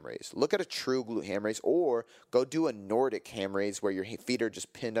 glute ham raise. Look at a true glute ham raise, or go do a Nordic ham raise where your feet are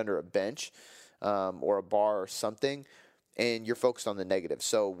just pinned under a bench or a bar or something, and you're focused on the negative.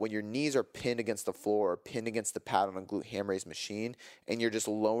 So when your knees are pinned against the floor or pinned against the pad on a glute ham raise machine, and you're just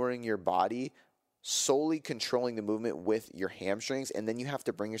lowering your body, solely controlling the movement with your hamstrings, and then you have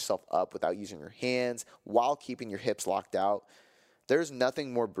to bring yourself up without using your hands while keeping your hips locked out. There's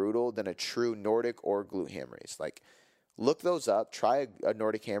nothing more brutal than a true Nordic or glute ham raise. Like, look those up. Try a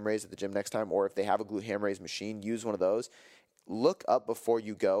Nordic ham raise at the gym next time, or if they have a glute ham raise machine, use one of those. Look up before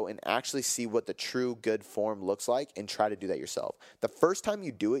you go and actually see what the true good form looks like, and try to do that yourself. The first time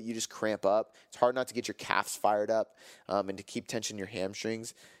you do it, you just cramp up. It's hard not to get your calves fired up and to keep tension in your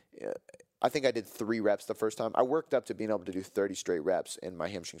hamstrings. I think I did 3 reps the first time. I worked up to being able to do 30 straight reps, and my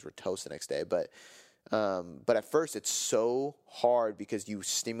hamstrings were toast the next day. But at first, it's so hard because you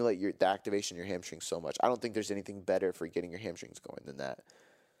stimulate the activation of your hamstrings so much. I don't think there's anything better for getting your hamstrings going than that.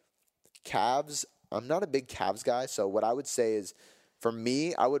 Calves. I'm not a big calves guy, so what I would say is, for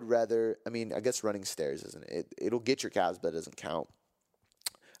me, I would rather, I guess running stairs isn't it? It'll get your calves, but it doesn't count.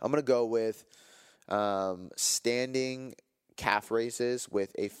 I'm going to go with standing calf raises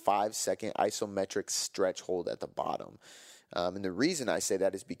with a 5-second isometric stretch hold at the bottom. And the reason I say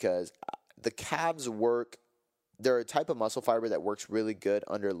that is because the calves work, they're a type of muscle fiber that works really good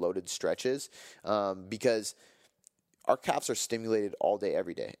under loaded stretches because our calves are stimulated all day,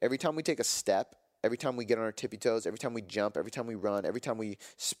 every day. Every time we take a step, every time we get on our tippy toes, every time we jump, every time we run, every time we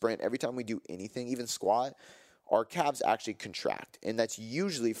sprint, every time we do anything, even squat, our calves actually contract. And that's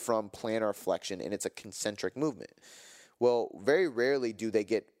usually from plantar flexion, and it's a concentric movement. Well, very rarely do they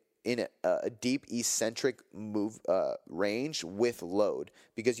get in a deep eccentric move range with load,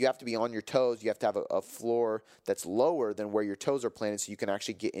 because you have to be on your toes. You have to have a floor that's lower than where your toes are planted, so you can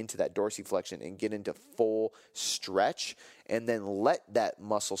actually get into that dorsiflexion and get into full stretch, and then let that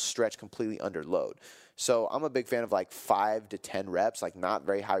muscle stretch completely under load. So I'm a big fan of like 5 to 10 reps, like not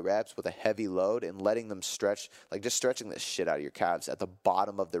very high reps with a heavy load, and letting them stretch, like just stretching the shit out of your calves at the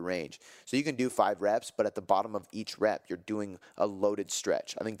bottom of the range. So you can do 5 reps, but at the bottom of each rep, you're doing a loaded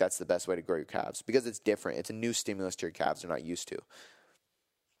stretch. I think that's the best way to grow your calves, because it's different. It's a new stimulus to your calves they're not used to.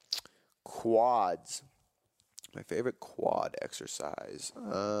 Quads. My favorite quad exercise.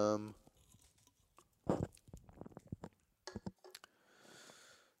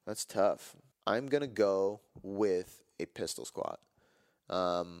 That's tough. I'm going to go with a pistol squat.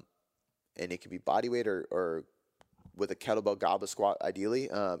 And it could be body weight or with a kettlebell goblet squat, ideally.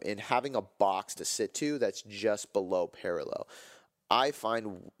 And having a box to sit to that's just below parallel. I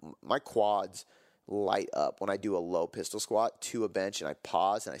find my quads light up when I do a low pistol squat to a bench and I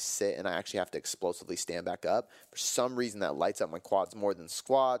pause and I sit and I actually have to explosively stand back up. For some reason, that lights up my quads more than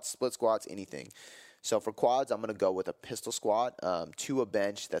squats, split squats, anything. So for quads, I'm going to go with a pistol squat to a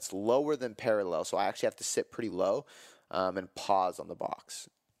bench that's lower than parallel. So I actually have to sit pretty low and pause on the box.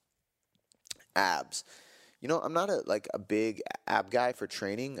 Abs. You know, I'm not a big ab guy for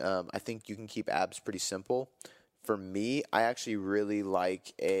training. I think you can keep abs pretty simple. For me, I actually really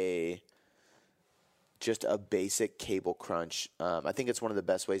like just a basic cable crunch. I think it's one of the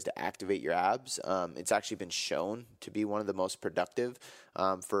best ways to activate your abs. It's actually been shown to be one of the most productive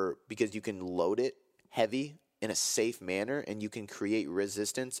because you can load it heavy in a safe manner, and you can create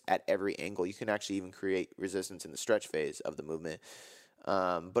resistance at every angle. You can actually even create resistance in the stretch phase of the movement.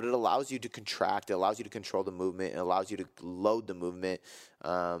 But it allows you to contract. It allows you to control the movement. It allows you to load the movement.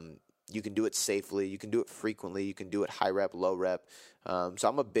 You can do it safely. You can do it frequently. You can do it high rep, low rep. So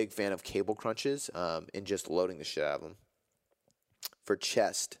I'm a big fan of cable crunches and just loading the shit out of them. For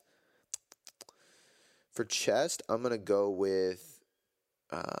chest, I'm going to go with...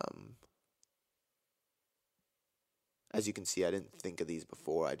 as you can see, I didn't think of these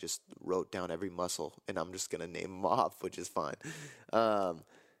before. I just wrote down every muscle, and I'm just going to name them off, which is fine.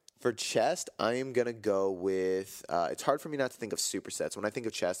 For chest, I am going to go with, it's hard for me not to think of supersets. When I think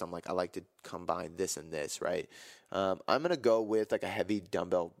of chest, I'm like, I like to combine this and this, right? I'm going to go with like a heavy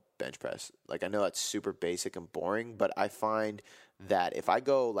dumbbell bench press. Like, I know that's super basic and boring, but I find that if I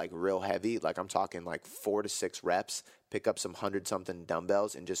go like real heavy, like I'm talking like 4 to 6 reps, pick up some 100-something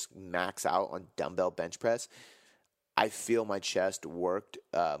dumbbells and just max out on dumbbell bench press, I feel my chest worked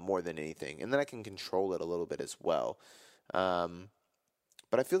more than anything. And then I can control it a little bit as well.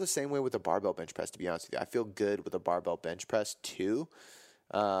 But I feel the same way with a barbell bench press, to be honest with you. I feel good with a barbell bench press too.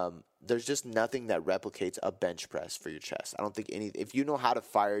 There's just nothing that replicates a bench press for your chest. I don't think if you know how to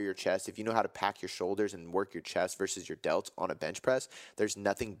fire your chest, if you know how to pack your shoulders and work your chest versus your delts on a bench press, there's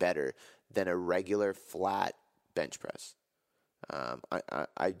nothing better than a regular flat bench press.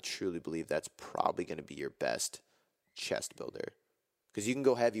 I truly believe that's probably going to be your best chest builder, because you can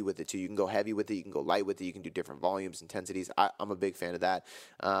go heavy with it too. You can go heavy with it, you can go light with it, you can do different volumes, intensities. I'm a big fan of that.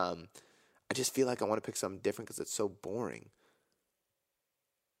 I just feel like I want to pick something different because it's so boring.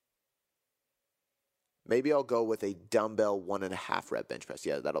 Maybe I'll go with a dumbbell 1.5 rep bench press.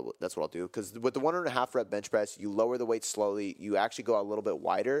 Yeah, that's what I'll do. Because with the 1.5 rep bench press, you lower the weight slowly. You actually go a little bit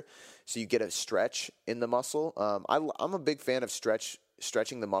wider, so you get a stretch in the muscle. I'm a big fan of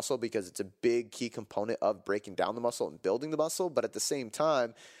stretching the muscle, because it's a big key component of breaking down the muscle and building the muscle. But at the same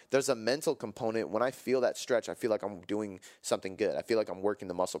time, there's a mental component. When I feel that stretch, I feel like I'm doing something good. I feel like I'm working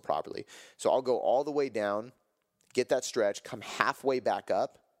the muscle properly. So I'll go all the way down, get that stretch, come halfway back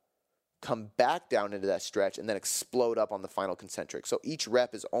up, come back down into that stretch, and then explode up on the final concentric. So each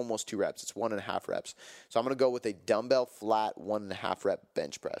rep is almost 2 reps. It's 1.5 reps. So I'm going to go with a dumbbell flat 1.5 rep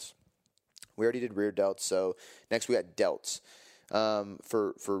bench press. We already did rear delts, so next we got delts.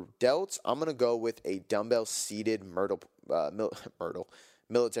 For delts, I'm going to go with a dumbbell seated military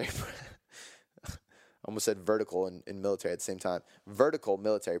almost said vertical in military at the same time. Vertical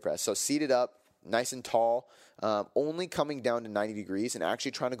military press. So seated up, nice and tall, only coming down to 90 degrees and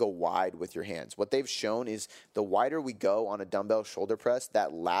actually trying to go wide with your hands. What they've shown is the wider we go on a dumbbell shoulder press,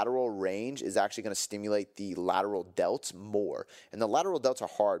 that lateral range is actually going to stimulate the lateral delts more. And the lateral delts are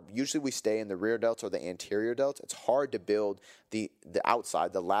hard. Usually we stay in the rear delts or the anterior delts. It's hard to build the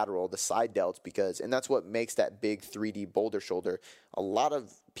outside, the lateral, the side delts, and that's what makes that big 3D boulder shoulder. A lot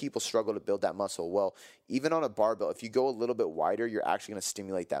of people struggle to build that muscle. Well, even on a barbell, if you go a little bit wider, you're actually going to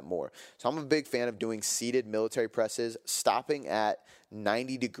stimulate that more. So I'm a big fan of doing seated military presses, stopping at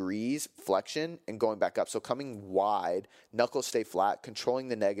 90 degrees flexion and going back up. So coming wide, knuckles stay flat, controlling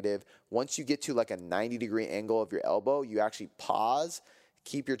the negative. Once you get to like a 90-degree angle of your elbow, you actually pause,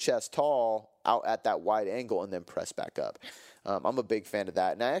 keep your chest tall out at that wide angle, and then press back up. I'm a big fan of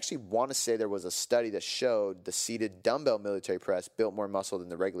that. And I actually want to say there was a study that showed the seated dumbbell military press built more muscle than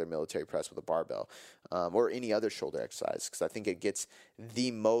the regular military press with a barbell or any other shoulder exercise, because I think it gets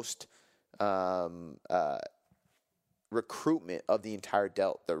the most recruitment of the entire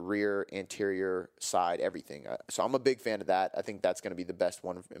delt, the rear, anterior, side, everything. So I'm a big fan of that. I think that's going to be the best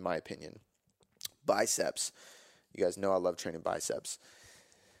one in my opinion. Biceps. You guys know I love training biceps.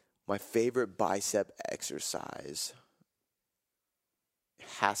 My favorite bicep exercise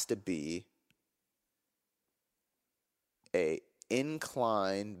has to be a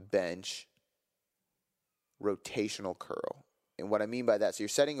incline bench rotational curl. And what I mean by that, so you're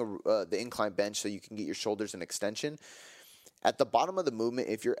setting the incline bench so you can get your shoulders in extension. At the bottom of the movement,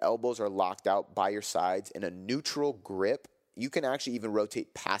 if your elbows are locked out by your sides in a neutral grip, you can actually even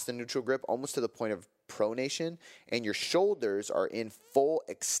rotate past the neutral grip almost to the point of pronation, and your shoulders are in full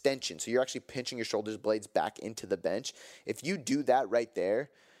extension. So you're actually pinching your shoulders blades back into the bench. If you do that right there,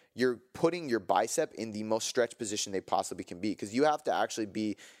 you're putting your bicep in the most stretched position they possibly can be, because you have to actually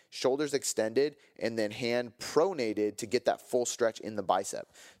be shoulders extended and then hand pronated to get that full stretch in the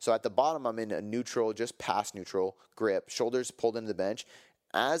bicep. So at the bottom, I'm in a neutral, just past neutral grip, shoulders pulled into the bench.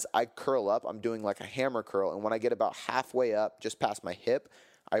 As I curl up, I'm doing like a hammer curl, and when I get about halfway up, just past my hip,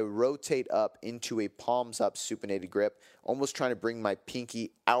 I rotate up into a palms up supinated grip, almost trying to bring my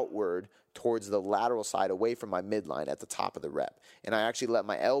pinky outward towards the lateral side away from my midline at the top of the rep. And I actually let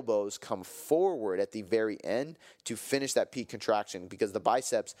my elbows come forward at the very end to finish that peak contraction, because the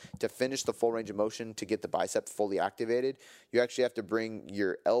biceps, to finish the full range of motion, to get the bicep fully activated, you actually have to bring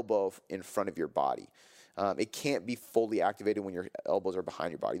your elbow in front of your body. It can't be fully activated when your elbows are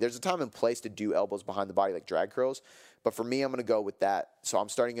behind your body. There's a time and place to do elbows behind the body like drag curls, but for me, I'm going to go with that. So I'm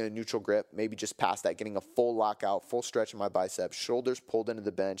starting in a neutral grip, maybe just past that, getting a full lockout, full stretch in my biceps, shoulders pulled into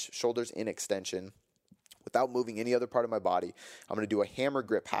the bench, shoulders in extension, without moving any other part of my body. I'm going to do a hammer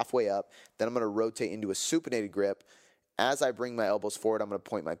grip halfway up, then I'm going to rotate into a supinated grip. As I bring my elbows forward, I'm going to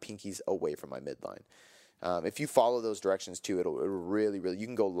point my pinkies away from my midline. If you follow those directions too, it'll really, you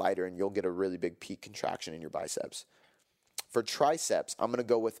can go lighter and you'll get a really big peak contraction in your biceps. For triceps, I'm going to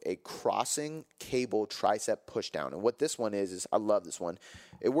go with a crossing cable tricep pushdown. And what this one is I love this one.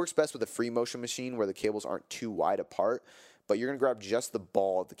 It works best with a free motion machine where the cables aren't too wide apart, but you're going to grab just the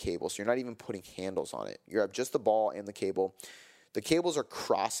ball of the cable. So you're not even putting handles on it. You grab just the ball and the cable. The cables are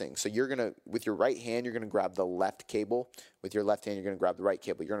crossing. So you're going to, with your right hand, you're going to grab the left cable. With your left hand, you're going to grab the right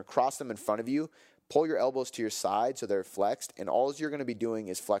cable. You're going to cross them in front of you. Pull your elbows to your side so they're flexed, and all you're going to be doing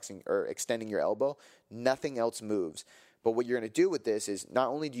is flexing or extending your elbow. Nothing else moves. But what you're going to do with this is not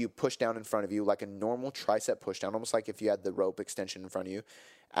only do you push down in front of you like a normal tricep push down, almost like if you had the rope extension in front of you,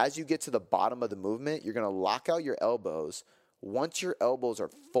 as you get to the bottom of the movement, you're going to lock out your elbows. Once your elbows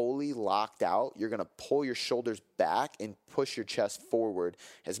are fully locked out, you're going to pull your shoulders back and push your chest forward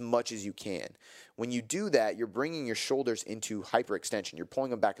as much as you can. When you do that, you're bringing your shoulders into hyperextension. You're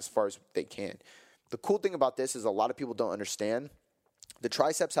pulling them back as far as they can. The cool thing about this is a lot of people don't understand. The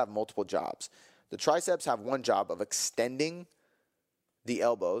triceps have multiple jobs. The triceps have one job of extending the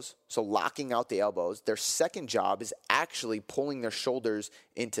elbows, so locking out the elbows. Their second job is actually pulling their shoulders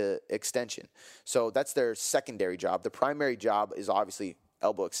into extension. So that's their secondary job. The primary job is obviously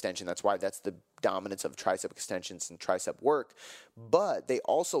elbow extension. That's why that's the dominance of tricep extensions and tricep work. But they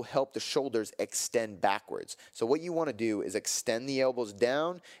also help the shoulders extend backwards. So what you want to do is extend the elbows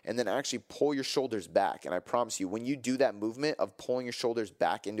down and then actually pull your shoulders back. And I promise you, when you do that movement of pulling your shoulders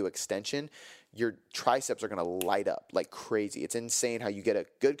back into extension, your triceps are going to light up like crazy. It's insane how you get a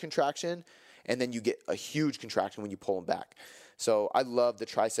good contraction and then you get a huge contraction when you pull them back. So I love the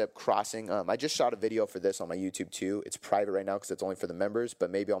tricep crossing. I just shot a video for this on my YouTube too. It's private right now because it's only for the members,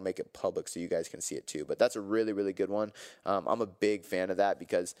 but maybe I'll make it public so you guys can see it too. But that's a really, really good one. I'm a big fan of that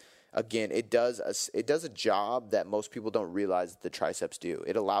because, again, it does a job that most people don't realize the triceps do.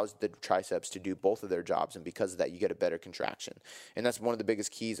 It allows the triceps to do both of their jobs, and because of that, you get a better contraction. And that's one of the biggest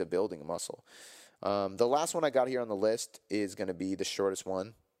keys of building a muscle. The last one I got here on the list is going to be the shortest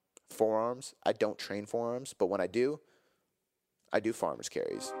one, forearms. I don't train forearms, but when I do farmer's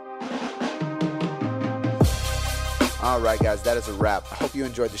carries. All right, guys, that is a wrap. I hope you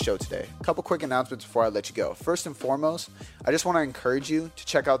enjoyed the show today. A couple quick announcements before I let you go. First and foremost, I just want to encourage you to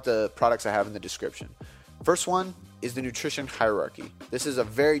check out the products I have in the description. First one is the nutrition hierarchy. This is a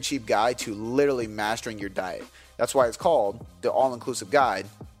very cheap guide to literally mastering your diet. That's why it's called the all-inclusive guide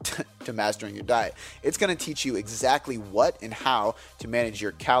to mastering your diet. It's going to teach you exactly what and how to manage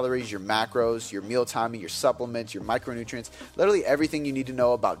your calories, your macros, your meal timing, your supplements, your micronutrients, literally everything you need to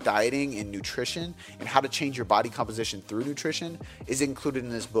know about dieting and nutrition and how to change your body composition through nutrition is included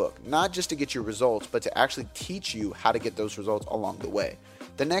in this book. Not just to get your results, but to actually teach you how to get those results along the way.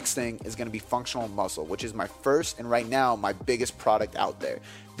 The next thing is going to be functional muscle, which is my first and right now my biggest product out there.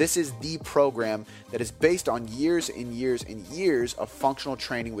 This is the program that is based on years and years and years of functional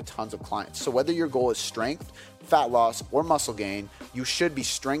training with tons of clients. So whether your goal is strength, fat loss, or muscle gain, you should be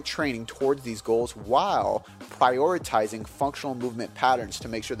strength training towards these goals while prioritizing functional movement patterns to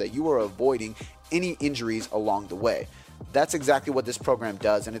make sure that you are avoiding any injuries along the way. That's exactly what this program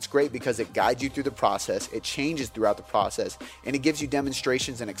does, and it's great because it guides you through the process, it changes throughout the process, and it gives you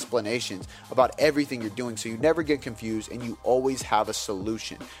demonstrations and explanations about everything you're doing so you never get confused and you always have a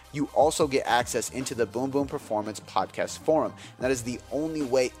solution. You also get access into the Boom Boom Performance Podcast Forum. And that is the only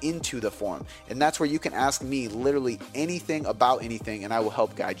way into the forum, and that's where you can ask me literally anything about anything, and I will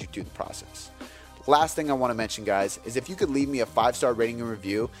help guide you through the process. Last thing I want to mention, guys, is if you could leave me a 5-star rating and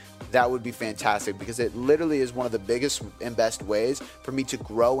review, that would be fantastic because it literally is one of the biggest and best ways for me to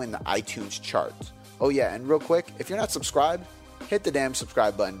grow in the iTunes charts. Oh yeah, and real quick, if you're not subscribed, hit the damn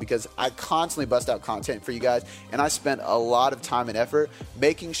subscribe button because I constantly bust out content for you guys, and I spend a lot of time and effort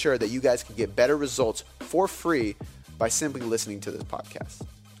making sure that you guys can get better results for free by simply listening to this podcast.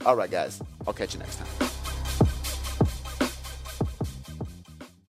 All right, guys, I'll catch you next time.